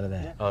it comes out of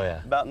there. Oh,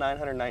 yeah. About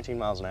 919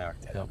 miles an hour.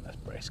 Yeah, that's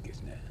brisk,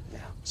 isn't it? Yeah.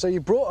 So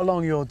you brought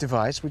along your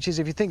device, which is,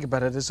 if you think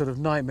about it, a sort of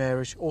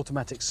nightmarish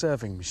automatic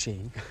serving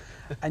machine,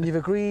 and you've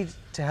agreed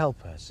to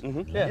help us.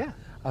 Mm-hmm. Yeah.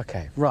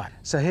 OK, right.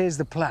 So here's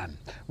the plan.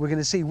 We're going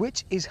to see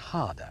which is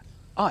harder,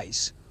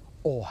 ice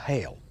or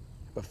hail.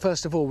 But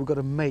first of all, we've got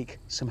to make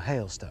some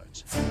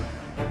hailstones.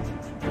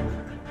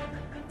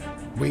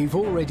 We've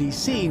already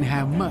seen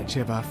how much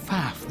of a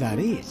faff that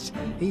is,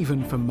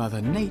 even for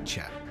Mother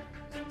Nature.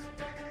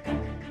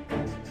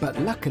 But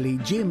luckily,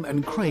 Jim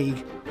and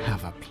Craig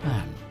have a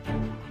plan.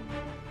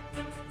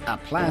 A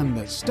plan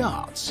that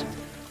starts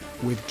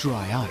with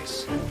dry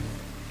ice.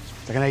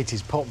 It's like an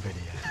 80s pop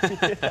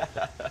video.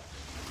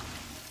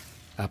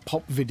 A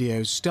pop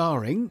video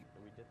starring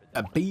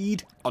a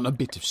bead on a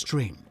bit of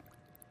string.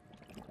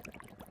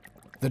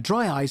 The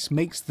dry ice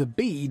makes the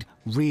bead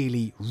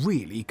really,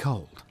 really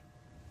cold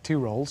 2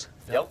 rolls.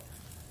 Yep.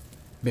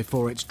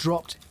 before it's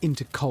dropped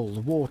into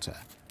cold water.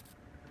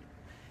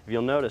 If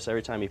you'll notice,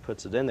 every time he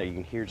puts it in there, you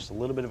can hear just a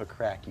little bit of a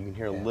crack. You can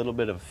hear a little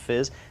bit of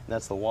fizz, and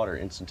that's the water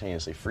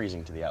instantaneously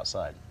freezing to the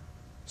outside.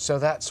 So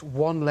that's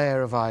 1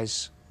 layer of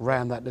ice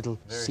around that little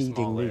Very seeding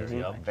small layer, leaf.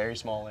 yep. Very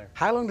small layer.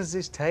 How long does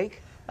this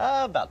take?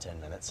 About 10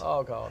 minutes.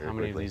 Oh, God. How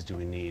many of these do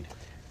we need?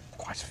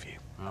 Quite a few.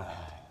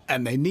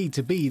 And they need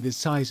to be the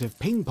size of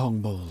ping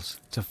pong balls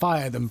to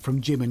fire them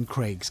from Jim and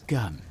Craig's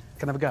gun.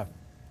 Can I have a go?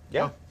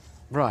 Yeah.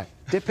 Right.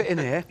 Dip it in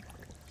here.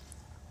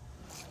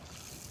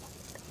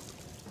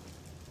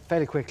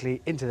 Fairly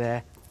quickly into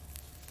there.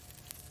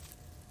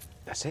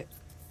 That's it.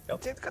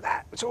 Yep. Look at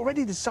that. It's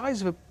already the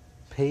size of a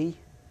pea.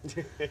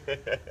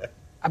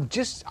 I'm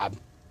just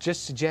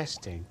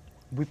suggesting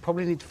we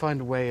probably need to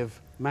find a way of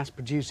mass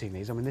producing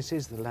these. I mean, this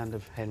is the land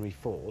of Henry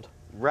Ford.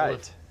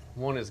 Right.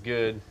 One is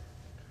good.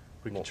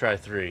 We can try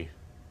 3.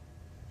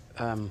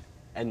 And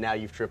now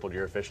you've tripled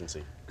your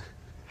efficiency.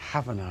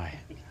 Haven't I?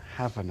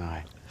 Haven't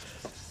I?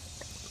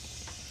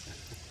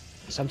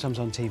 Sometimes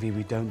on TV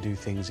we don't do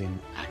things in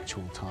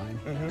actual time.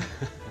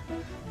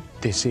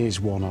 This is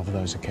one of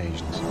those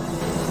occasions.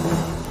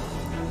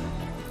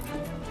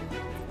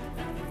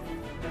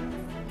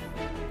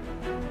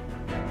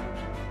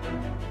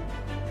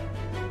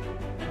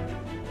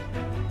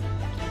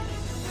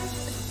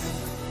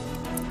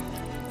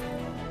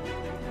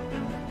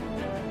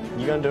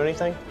 You gonna do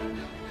anything?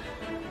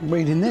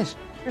 Reading this.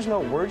 There's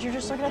no words, you're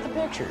just looking at the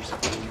pictures.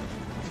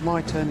 It's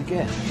my turn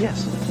again.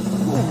 Yes.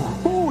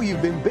 Oh,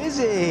 you've been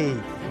busy.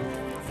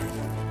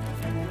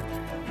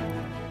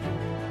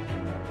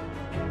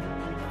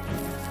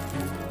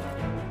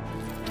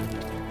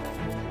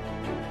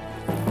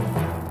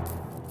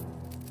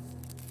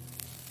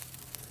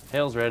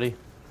 Hail's ready.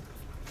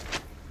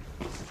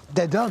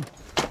 They're done.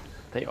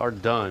 They are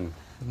done.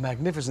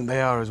 Magnificent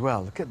they are as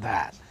well. Look at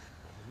that.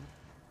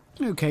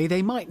 OK,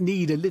 they might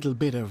need a little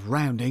bit of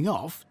rounding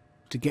off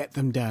to get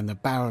them down the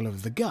barrel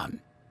of the gun,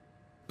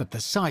 but the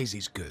size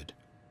is good.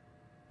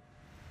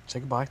 Say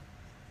goodbye.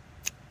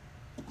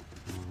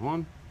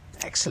 1,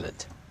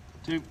 Excellent.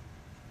 2.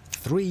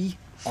 3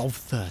 of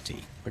 30. We're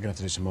going to have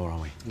to do some more,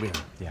 aren't we? Really?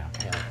 Yeah.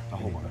 A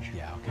whole bunch.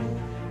 Yeah, okay.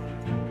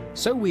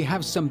 So we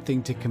have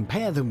something to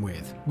compare them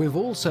with. We've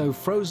also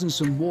frozen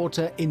some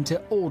water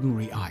into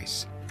ordinary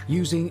ice,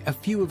 using a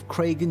few of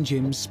Craig and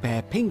Jim's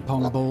spare ping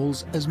pong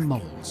balls as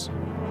moulds.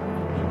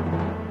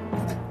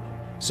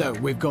 So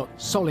we've got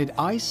solid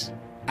ice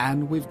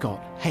and we've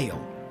got hail,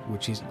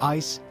 which is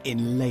ice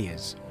in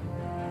layers.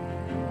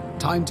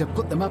 Time to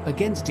put them up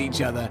against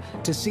each other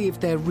to see if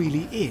there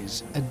really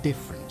is a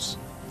difference.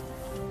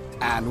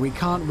 And we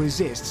can't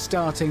resist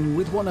starting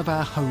with one of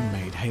our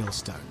homemade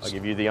hailstones. I'll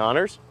give you the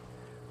honors.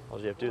 All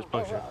you have to do is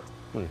punch it.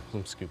 Let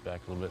me scoot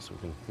back a little bit so we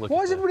can look Why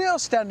at is that. everybody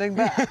else standing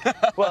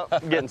back? Well,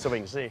 I'm getting so we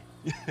can see.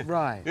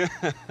 Right.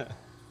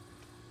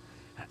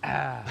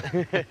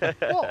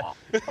 What?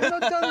 I've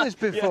not done this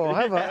before,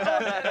 have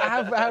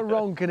I? How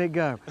wrong can it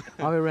go?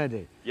 Are we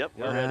ready? Yep,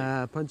 we're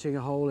ready. Punching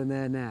a hole in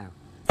there now.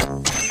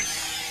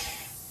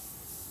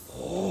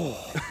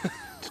 Oh,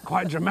 it's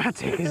quite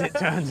dramatic, as it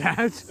turns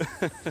out.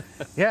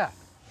 Yeah,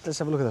 let's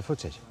have a look at the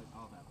footage.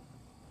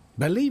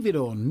 Believe it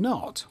or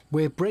not,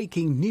 we're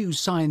breaking new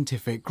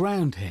scientific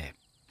ground here.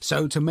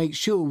 So to make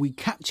sure we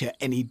capture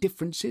any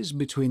differences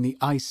between the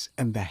ice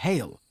and the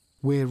hail,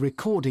 we're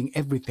recording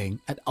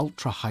everything at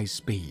ultra-high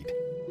speed.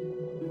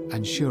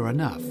 And sure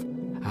enough,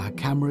 our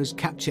cameras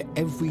capture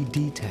every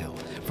detail,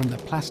 from the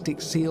plastic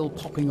seal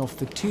popping off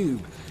the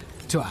tube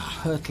to our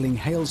hurtling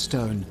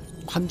hailstone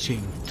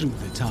punching through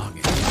the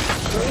target.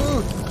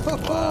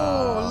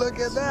 Oh, look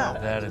at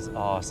that. That is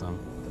awesome.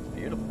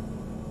 Beautiful.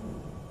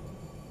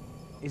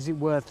 Is it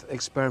worth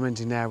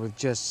experimenting now with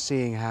just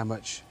seeing how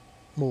much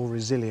more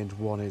resilient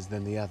one is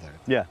than the other?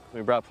 Yeah,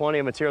 we brought plenty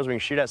of materials we can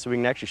shoot at, so we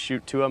can actually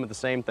shoot 2 of them at the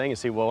same thing and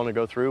see what one will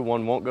go through,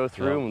 one won't go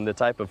through, and the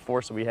type of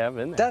force that we have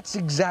in there. That's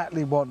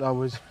exactly what I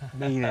was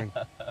meaning.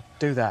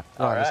 Do that.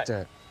 Right, let's do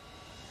it.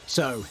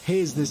 So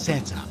here's the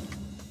setup.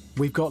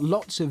 We've got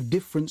lots of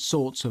different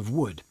sorts of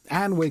wood,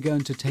 and we're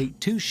going to take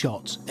 2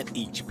 shots at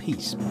each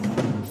piece.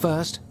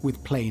 First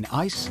with plain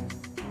ice,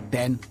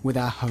 then with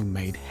our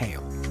homemade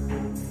hail.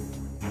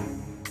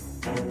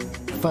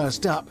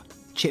 First up,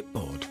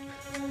 chipboard.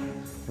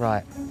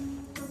 Right.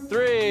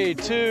 3,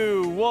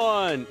 2,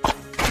 1.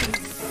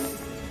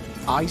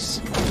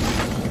 Ice,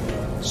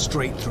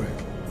 straight through.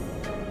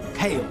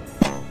 Hail,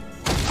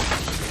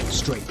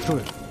 straight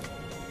through.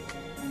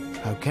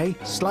 OK,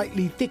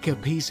 slightly thicker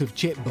piece of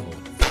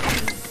chipboard.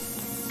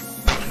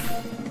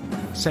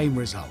 Same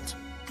result.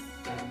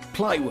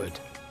 Plywood.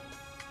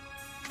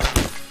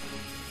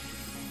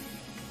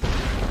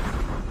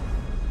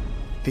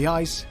 The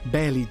ice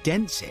barely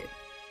dents it.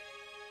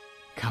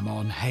 Come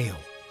on, hail.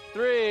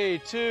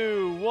 3,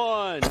 2,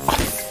 1.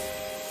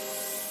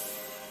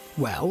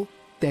 Well,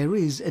 there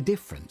is a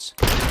difference.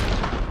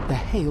 The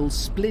hail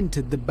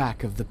splintered the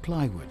back of the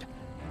plywood.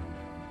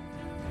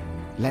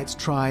 Let's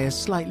try a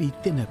slightly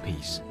thinner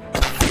piece.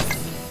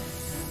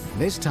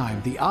 This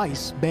time, the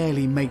ice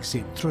barely makes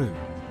it through.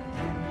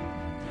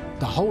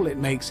 The hole it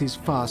makes is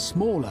far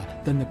smaller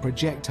than the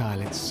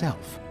projectile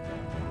itself.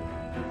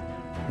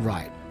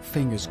 Right,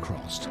 fingers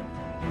crossed.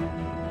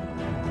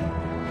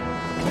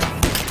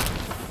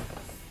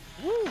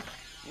 Woo,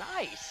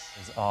 nice.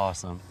 It's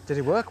awesome. Did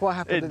it work? What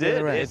happened It at the did.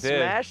 other It end?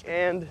 smashed,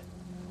 and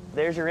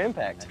there's your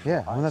impact.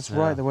 Yeah, well, that's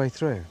right the way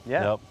through.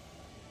 Yeah. Yep.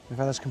 In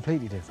fact, that's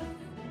completely different.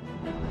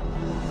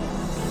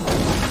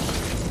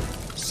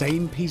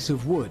 Same piece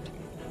of wood,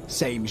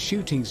 same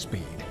shooting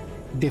speed,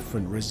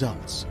 different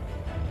results.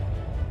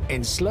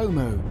 In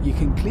slow-mo, you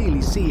can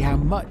clearly see how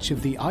much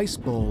of the ice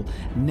ball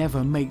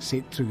never makes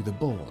it through the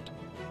board.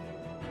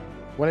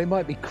 Well, it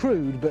might be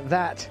crude, but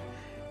that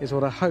is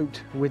what I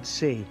hoped we'd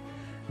see.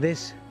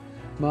 This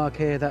mark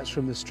here, that's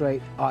from the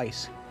straight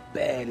ice,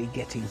 barely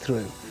getting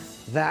through.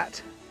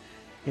 That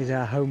is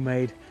our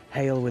homemade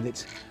hail with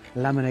its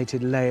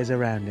laminated layers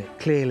around it.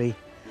 Clearly,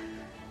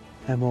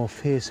 a more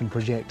fearsome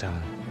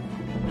projectile.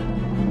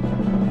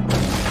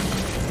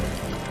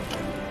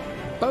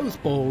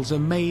 Both balls are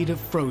made of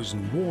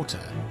frozen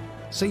water,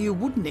 so you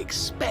wouldn't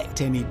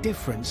expect any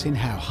difference in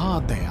how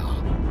hard they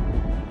are.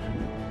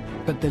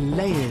 But the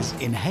layers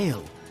in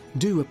hail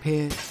do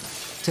appear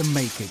to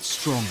make it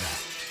stronger.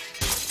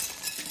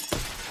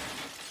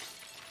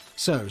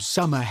 So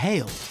summer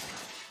hail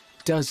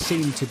does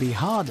seem to be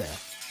harder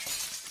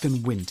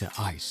than winter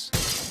ice.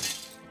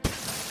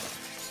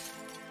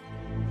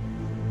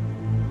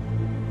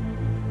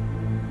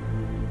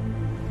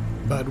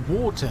 But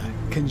water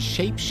can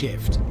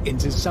shapeshift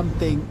into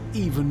something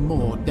even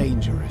more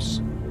dangerous.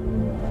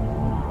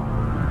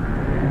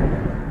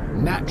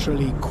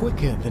 Naturally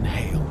quicker than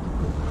hail,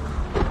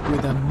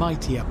 with a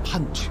mightier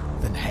punch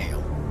than hail.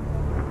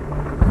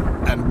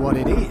 And what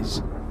it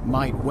is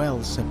might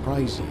well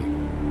surprise you.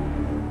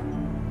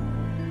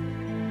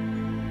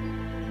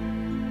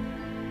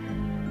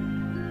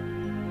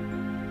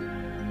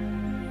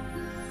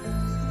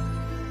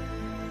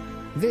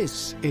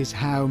 This is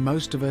how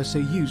most of us are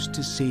used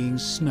to seeing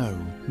snow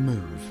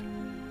move.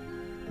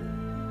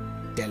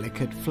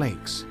 Delicate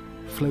flakes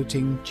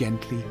floating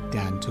gently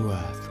down to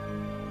earth.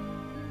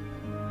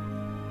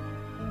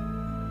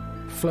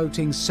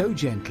 Floating so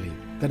gently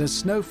that a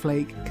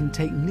snowflake can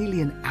take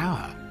nearly an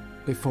hour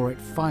before it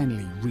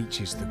finally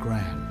reaches the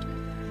ground.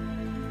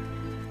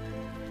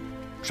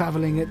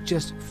 Traveling at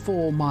just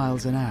 4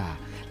 miles an hour,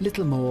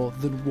 little more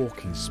than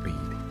walking speed.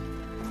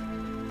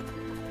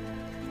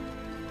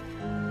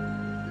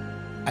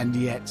 And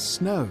yet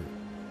snow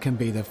can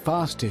be the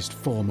fastest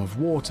form of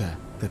water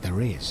that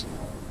there is.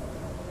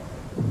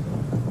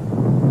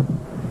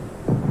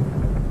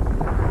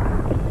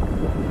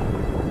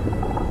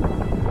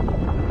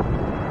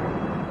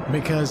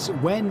 Because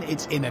when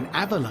it's in an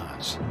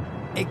avalanche,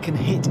 it can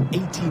hit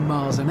 80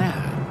 miles an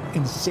hour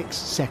in 6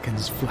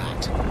 seconds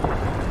flat.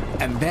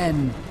 And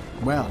then,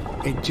 well,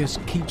 it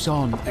just keeps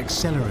on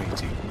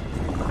accelerating.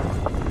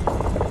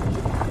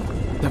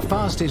 The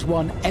fastest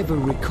one ever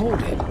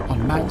recorded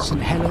on Mount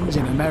St. Helens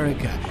in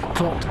America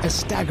clocked a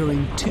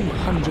staggering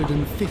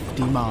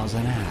 250 miles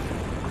an hour.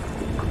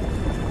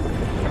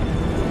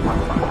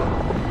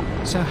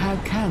 So how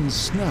can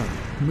snow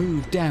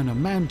move down a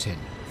mountain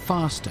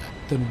faster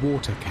than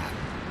water can?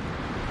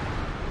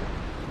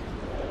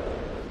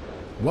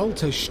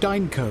 Walter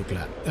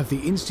Steinkogler of the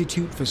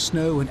Institute for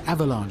Snow and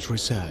Avalanche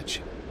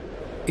Research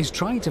is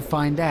trying to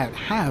find out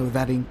how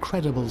that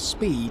incredible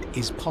speed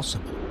is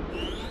possible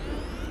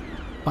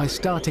by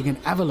starting an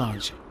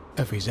avalanche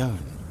of his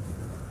own.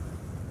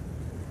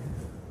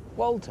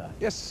 Walter,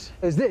 Yes,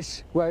 is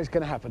this where it's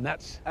going to happen?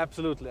 That's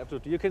absolutely,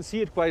 absolutely. You can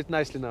see it quite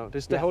nicely now.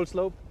 This is the whole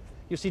slope.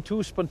 You see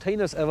 2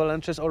 spontaneous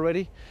avalanches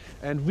already,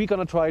 and we're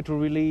gonna try to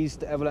release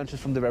the avalanches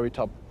from the very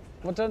top.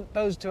 Well, don't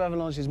those 2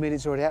 avalanches mean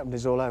it's already happened,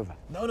 it's all over?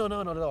 No, not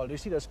at all. You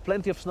see there's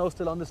plenty of snow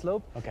still on the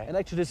slope. Okay. And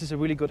actually this is a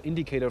really good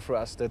indicator for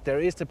us that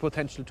there is the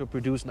potential to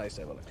produce nice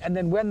avalanches. And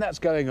then when that's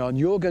going on,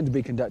 you're going to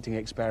be conducting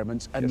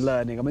experiments and Yes.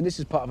 learning. I mean, this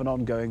is part of an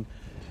ongoing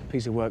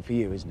piece of work for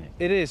you, isn't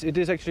it? It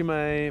is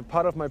actually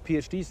part of my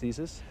PhD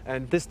thesis,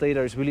 and this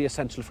data is really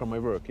essential for my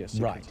work, yes.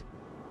 Right.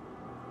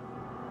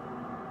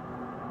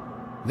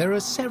 There are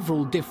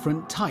several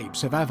different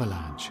types of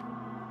avalanche,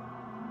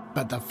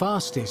 but the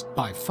fastest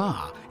by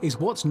far is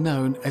what's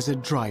known as a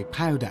dry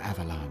powder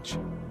avalanche.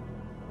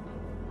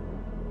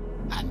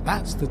 And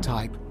that's the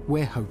type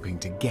we're hoping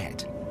to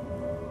get.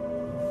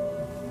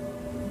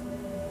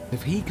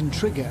 If he can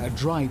trigger a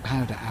dry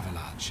powder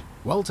avalanche,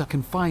 Walter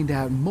can find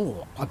out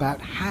more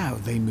about how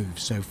they move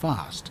so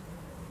fast.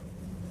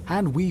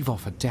 And we've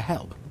offered to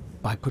help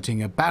by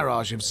putting a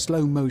barrage of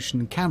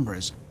slow-motion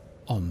cameras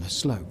on the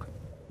slope.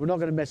 We're not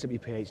going to mess up your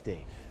PhD.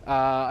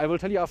 I will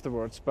tell you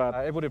afterwards, but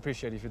I would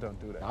appreciate if you don't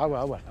do that. I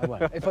will.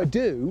 If I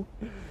do,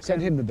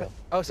 send him the bill.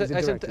 Oh, He's the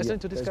I sent director,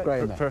 to this that's guy?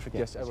 Graham there. Perfect,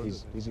 yes, I will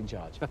He's in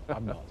charge.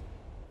 I'm not.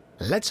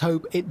 Let's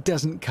hope it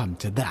doesn't come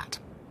to that.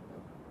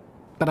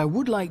 but I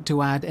would like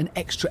to add an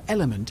extra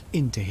element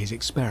into his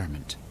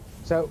experiment.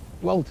 So,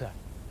 Walter,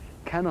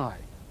 can I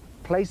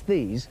place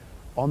these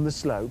on the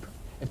slope?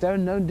 If they're a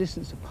known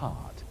distance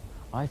apart,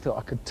 I thought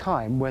I could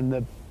time when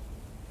the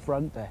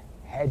front, the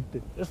head,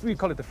 We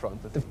call it the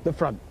front. the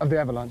front of the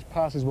avalanche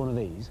passes one of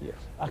these. Yes.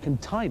 I can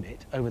time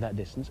it over that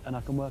distance and I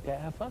can work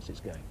out how fast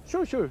it's going.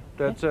 Sure, sure.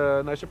 That's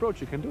a nice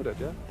approach. You can do that,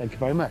 yeah? Thank you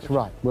very much.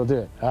 Right, we'll do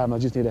it. I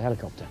just need a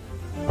helicopter.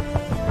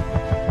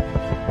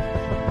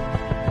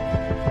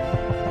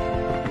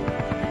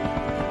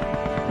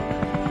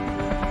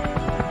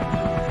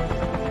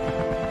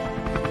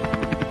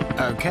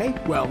 Okay,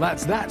 well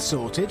that's that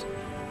sorted.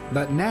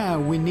 But now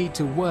we need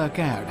to work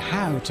out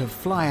how to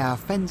fly our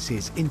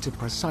fences into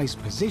precise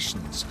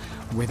positions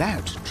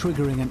without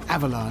triggering an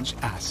avalanche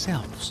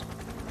ourselves.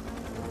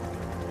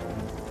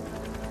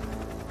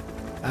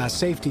 Our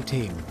safety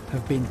team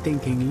have been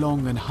thinking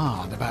long and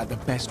hard about the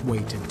best way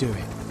to do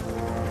it.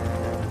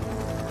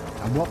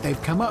 And what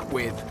they've come up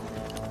with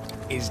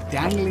is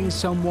dangling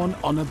someone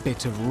on a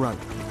bit of rope.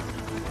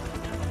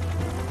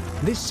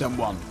 This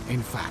someone,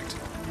 in fact,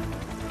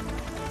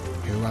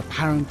 who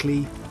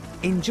apparently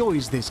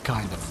enjoys this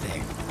kind of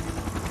thing.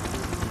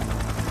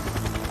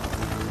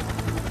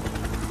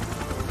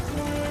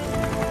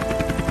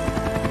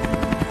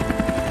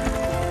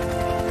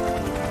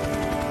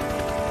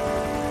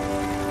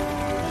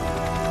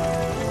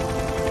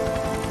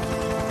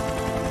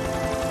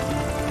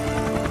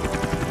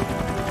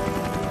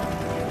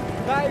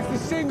 That is the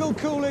single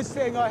coolest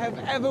thing I have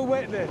ever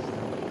witnessed.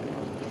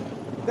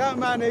 That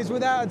man is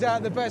without a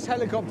doubt the best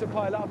helicopter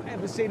pilot I've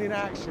ever seen in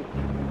action.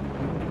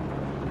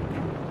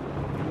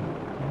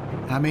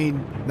 I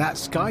mean, that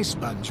sky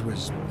sponge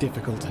was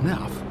difficult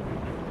enough.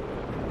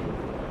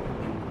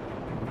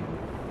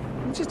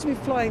 Just to be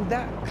flying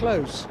that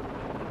close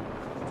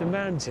to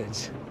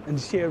mountains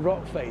and sheer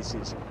rock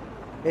faces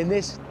in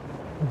this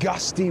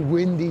gusty,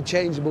 windy,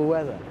 changeable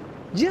weather.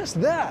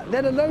 Just that,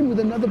 let alone with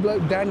another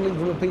bloke dangling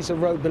from a piece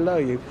of rope below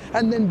you,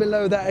 and then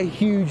below that a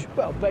huge,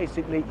 well,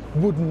 basically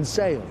wooden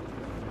sail.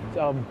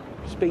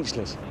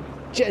 Speechless,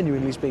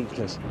 genuinely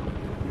speechless.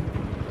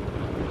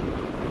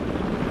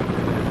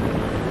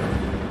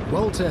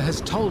 Walter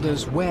has told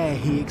us where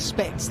he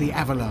expects the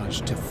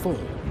avalanche to fall,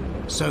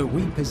 so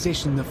we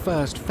position the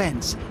first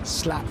fence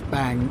slap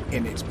bang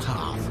in its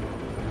path.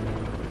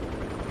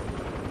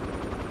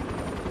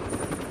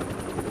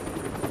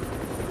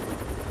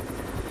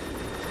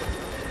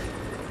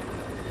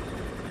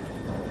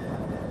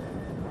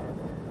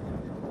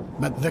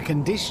 But the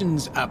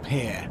conditions up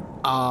here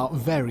are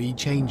very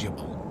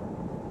changeable,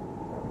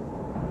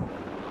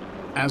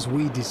 as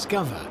we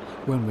discover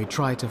when we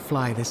try to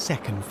fly the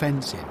second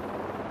fence in.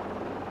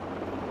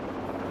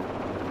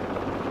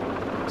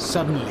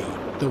 Suddenly,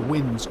 the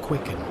winds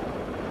quicken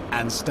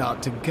and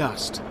start to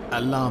gust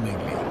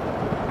alarmingly.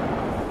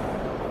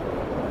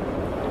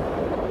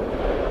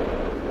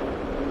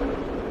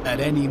 At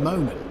any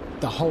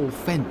moment, the whole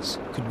fence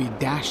could be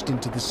dashed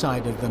into the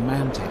side of the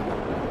mountain,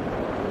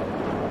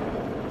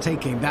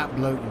 taking that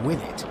bloke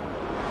with it,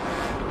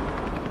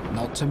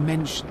 not to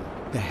mention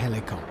the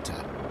helicopter.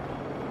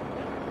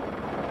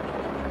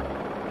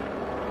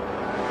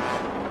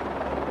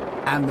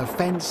 And the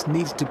fence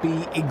needs to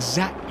be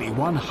exactly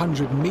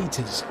 100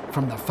 meters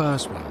from the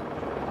first one.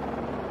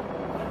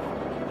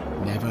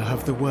 Never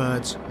have the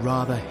words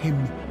 "rather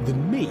him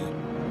than me"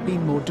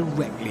 been more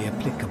directly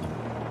applicable.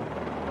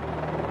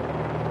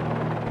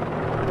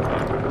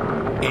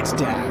 It's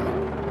down.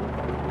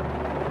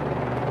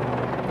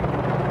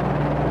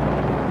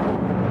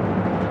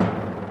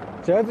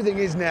 So everything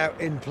is now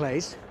in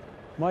place.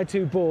 My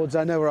two boards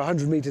I know are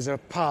 100 meters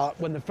apart.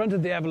 When the front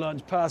of the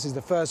avalanche passes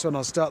the first one,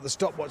 I'll start the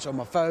stopwatch on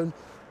my phone,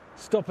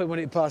 stop it when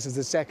it passes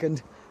the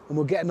second, and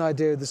we'll get an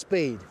idea of the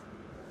speed.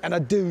 And I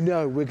do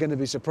know we're going to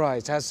be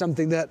surprised how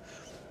something that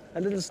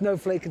a little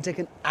snowflake can take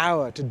an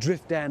hour to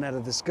drift down out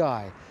of the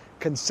sky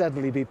can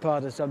suddenly be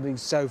part of something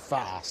so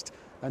fast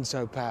and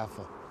so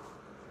powerful.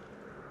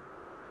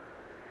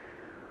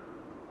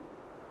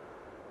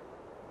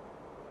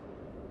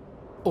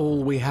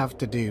 All we have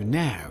to do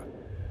now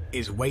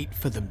is wait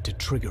for them to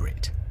trigger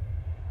it.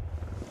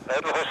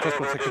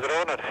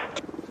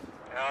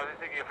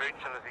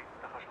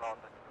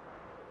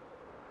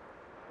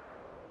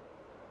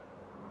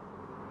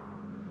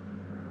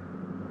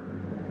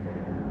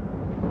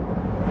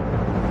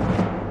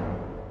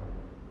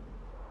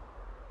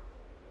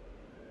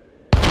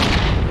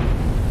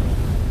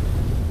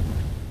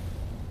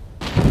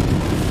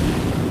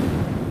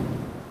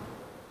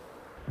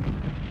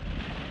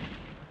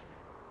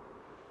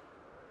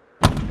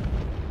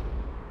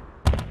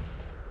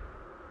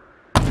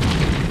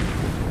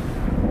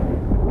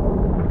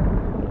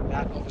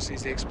 Obviously,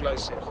 is the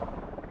explosives.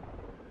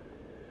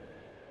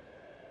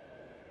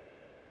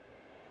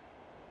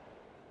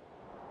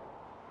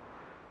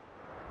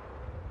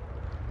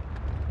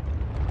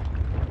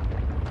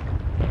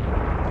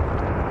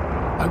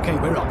 Okay,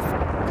 we're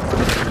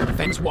off.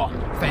 Fence one,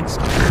 fence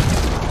two.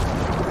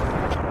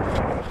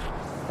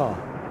 Oh.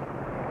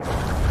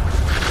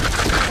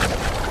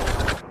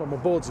 Well, my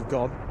boards have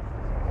gone.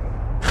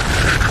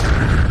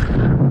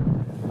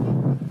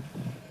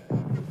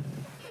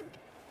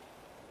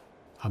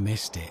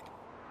 missed it.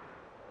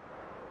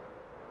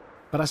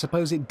 But I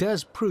suppose it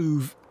does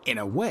prove, in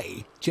a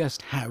way,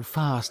 just how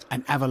fast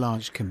an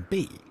avalanche can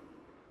be.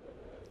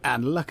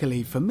 And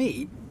luckily for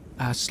me,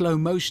 our slow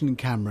motion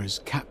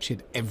cameras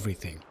captured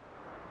everything.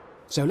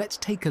 So let's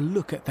take a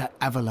look at that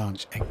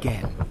avalanche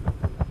again.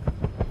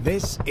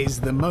 This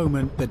is the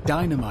moment the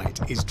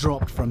dynamite is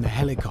dropped from the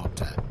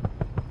helicopter,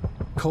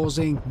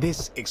 causing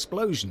this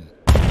explosion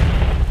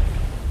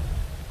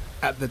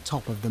at the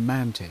top of the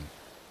mountain.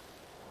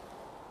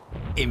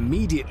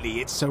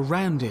 Immediately it's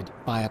surrounded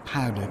by a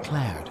powder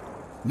cloud,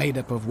 made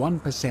up of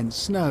 1%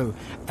 snow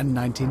and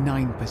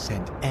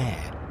 99%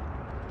 air.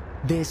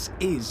 This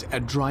is a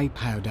dry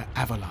powder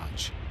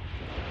avalanche.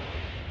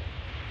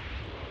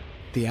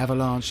 The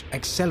avalanche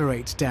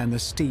accelerates down the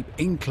steep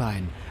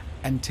incline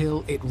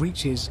until it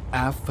reaches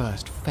our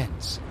first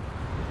fence,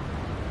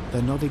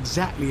 though not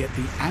exactly at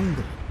the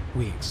angle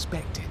we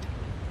expected.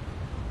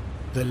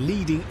 The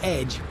leading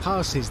edge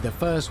passes the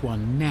first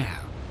one now,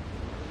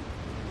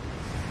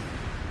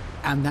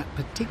 and that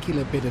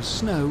particular bit of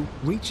snow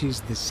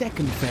reaches the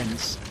second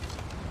fence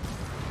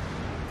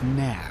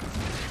now.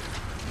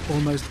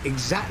 Almost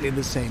exactly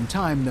the same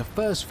time the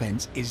first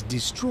fence is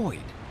destroyed.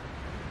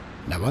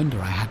 No wonder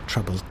I had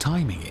trouble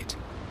timing it.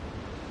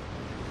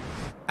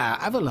 Our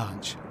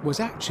avalanche was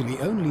actually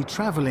only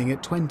travelling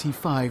at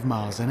 25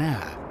 miles an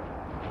hour,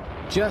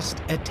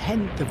 just a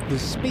tenth of the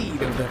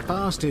speed of the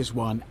fastest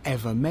one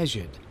ever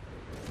measured,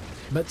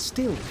 but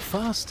still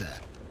faster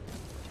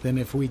than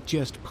if we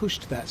just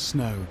pushed that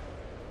snow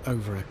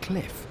over a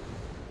cliff.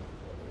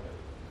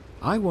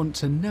 I want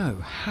to know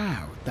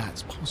how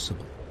that's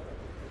possible.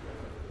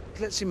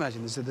 Let's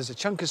imagine there's a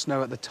chunk of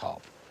snow at the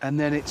top, and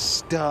then it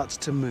starts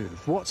to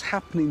move. What's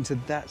happening to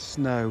that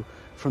snow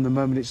from the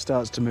moment it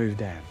starts to move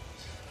down?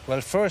 Well,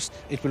 first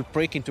it will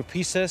break into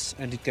pieces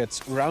and it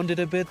gets rounded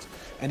a bit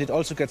and it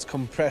also gets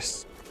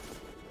compressed.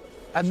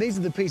 And these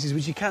are the pieces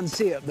which you can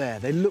see up there.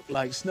 They look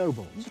like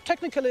snowballs.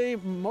 Technically,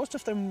 most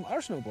of them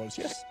are snowballs,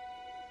 yes.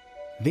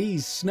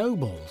 These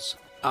snowballs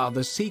are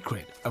the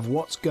secret of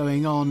what's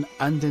going on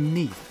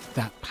underneath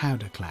that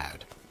powder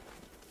cloud.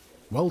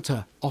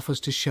 Walter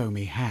offers to show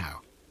me how.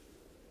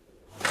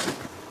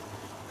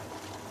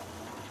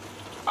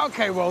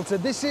 Okay, Walter,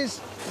 this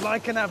is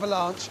like an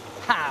avalanche.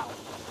 How?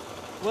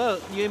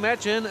 Well, you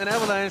imagine an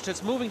avalanche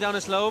that's moving down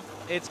a slope,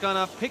 it's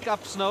gonna pick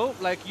up snow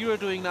like you're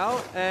doing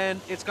now, and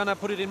it's gonna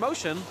put it in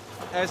motion,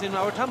 as in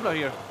our tumbler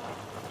here.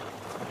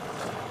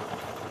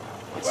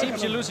 It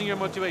seems you're losing your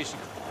motivation.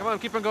 Come on,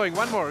 keep on going.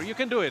 One more. You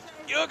can do it.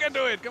 You can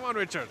do it. Come on,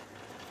 Richard.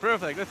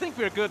 Perfect. I think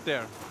we're good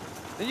there.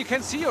 And you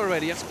can see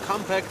already it's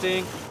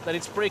compacting, then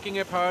it's breaking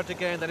apart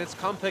again, then it's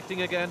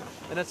compacting again,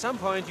 and at some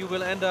point you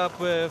will end up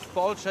with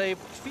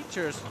ball-shaped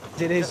features.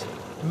 It is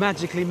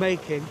magically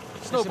making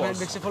snowballs. A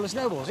mixer full of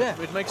snowballs, yeah.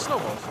 It makes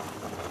snowballs.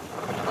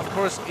 Of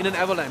course, in an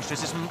avalanche,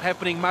 this is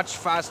happening much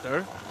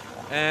faster,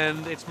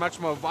 and it's much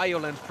more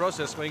violent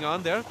process going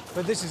on there.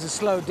 But this is a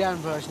slowed down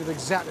version of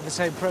exactly the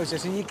same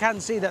process, and you can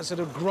see that sort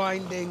of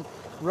grinding,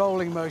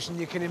 rolling motion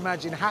you can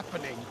imagine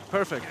happening.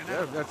 Perfect.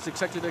 Yeah, that's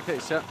exactly the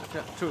case. Yeah,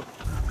 true.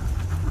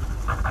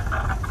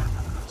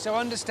 So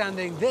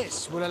understanding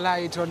this will allow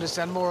you to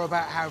understand more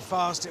about how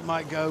fast it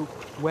might go,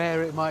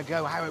 where it might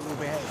go, how it will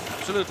behave.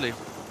 Absolutely.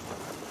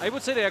 I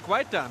would say they are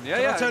quite done.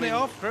 Yeah, Can I turn it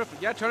off?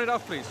 Perfect. Yeah, turn it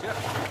off, please. Yeah.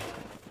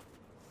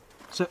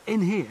 So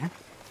in here,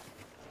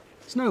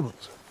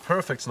 snowballs.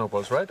 Perfect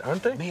snowballs, right?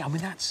 Aren't they? I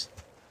mean, that's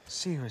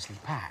seriously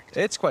packed.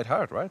 It's quite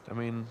hard, right? I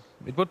mean,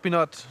 it would be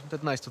not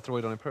that nice to throw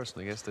it on a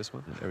person, I guess, this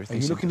one. Are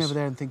you looking over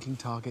there and thinking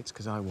targets?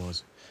 Because I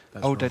was.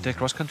 That's oh, they're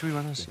cross-country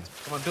runners? Yes.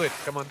 Come on, do it.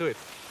 Come on, do it.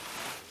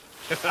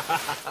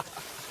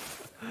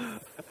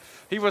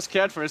 He was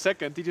scared for a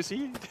second. Did you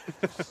see?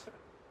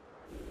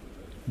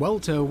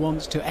 Walter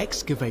wants to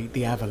excavate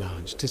the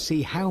avalanche to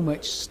see how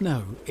much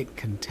snow it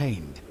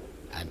contained.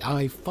 And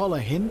I follow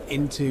him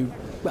into,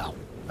 well,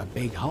 a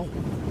big hole.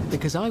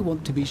 Because I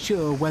want to be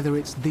sure whether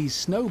it's these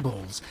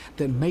snowballs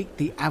that make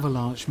the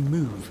avalanche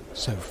move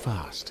so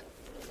fast.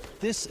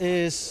 This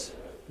is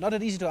not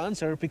that easy to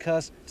answer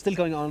because still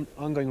going on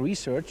ongoing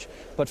research,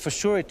 but for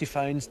sure it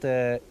defines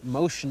the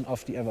motion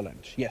of the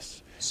avalanche,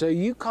 yes. So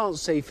you can't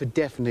say for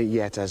definite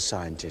yet as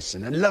scientists,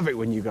 and I love it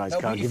when you guys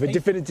can't give a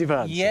definitive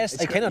answer. Yes,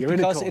 I cannot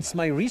because it's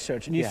my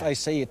research, and if I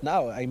say it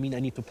now, I mean I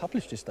need to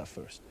publish this stuff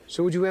first.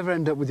 So would you ever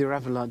end up with your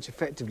avalanche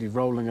effectively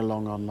rolling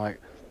along on like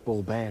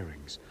ball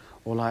bearings?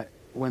 Or like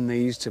when they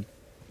used to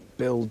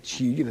build,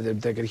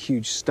 they'd get a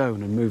huge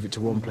stone and move it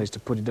to one place to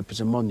put it up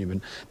as a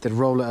monument, they'd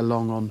roll it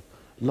along on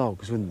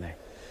logs, wouldn't they?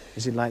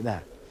 Is it like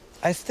that?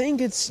 I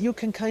think you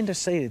can kind of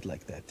say it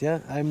like that, yeah.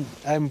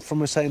 I'm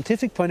from a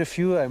scientific point of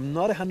view, I'm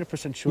not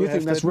 100% sure. You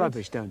think that's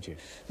rubbish, don't you?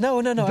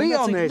 No. Be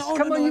honest.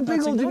 Come on, you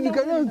big old you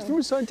go, no, from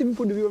a scientific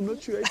point of view, I'm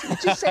not sure. It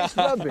just says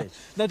rubbish.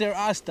 Now, there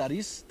are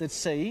studies that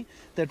say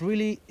that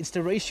really it's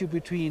the ratio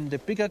between the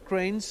bigger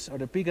grains or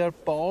the bigger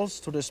balls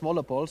to the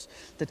smaller balls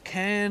that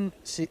can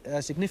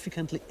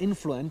significantly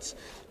influence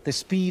the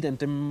speed and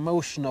the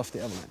motion of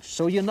the avalanche.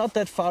 So you're not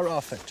that far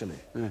off, actually,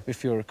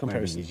 with your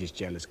comparison. Maybe you're just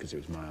jealous because it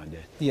was my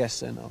idea.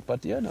 Yes, I know.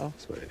 but yeah, no.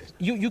 That's what it is.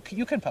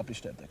 You can publish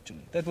that,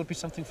 actually. That would be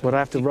something for But I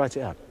have to write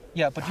it up.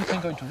 Yeah, but you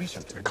can go into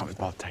research. I can't be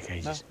bothered, take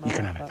ages. No, You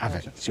can no, have it. no, Have no,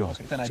 it. sure. It's yours.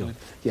 Okay, then I do it.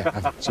 Yeah,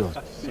 have it. It's yours.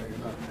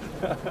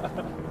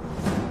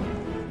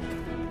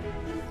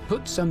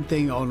 Put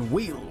something on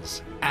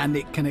wheels and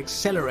it can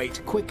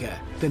accelerate quicker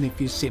than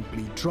if you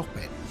simply drop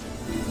it.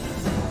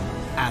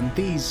 And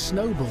these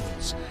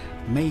snowballs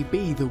may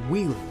be the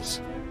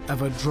wheels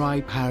of a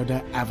dry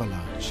powder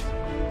avalanche.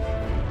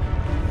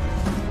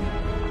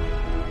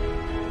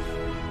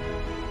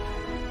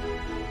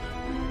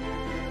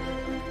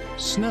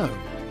 Snow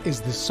is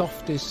the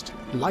softest,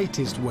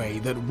 lightest way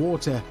that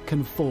water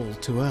can fall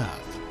to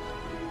Earth.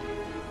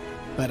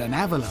 But an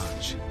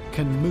avalanche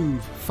can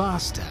move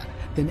faster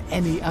than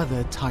any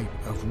other type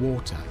of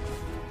water.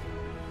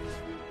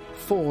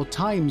 4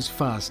 times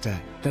faster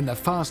than the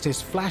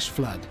fastest flash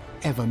flood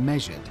ever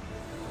measured.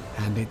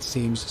 And it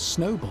seems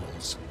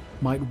snowballs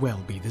might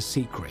well be the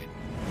secret.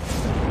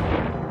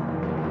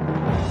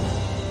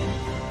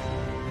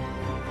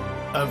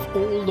 Of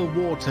all the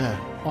water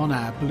on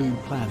our blue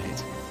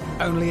planet,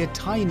 only a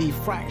tiny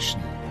fraction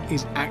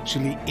is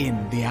actually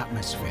in the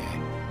atmosphere.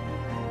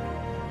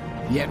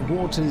 Yet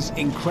water's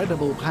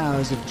incredible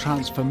powers of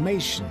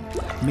transformation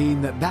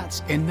mean that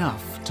that's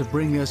enough to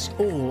bring us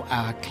all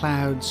our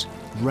clouds,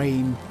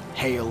 rain,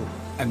 hail,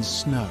 and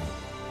snow.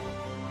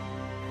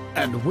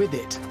 And with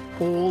it,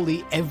 all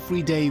the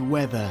everyday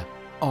weather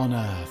on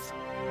Earth.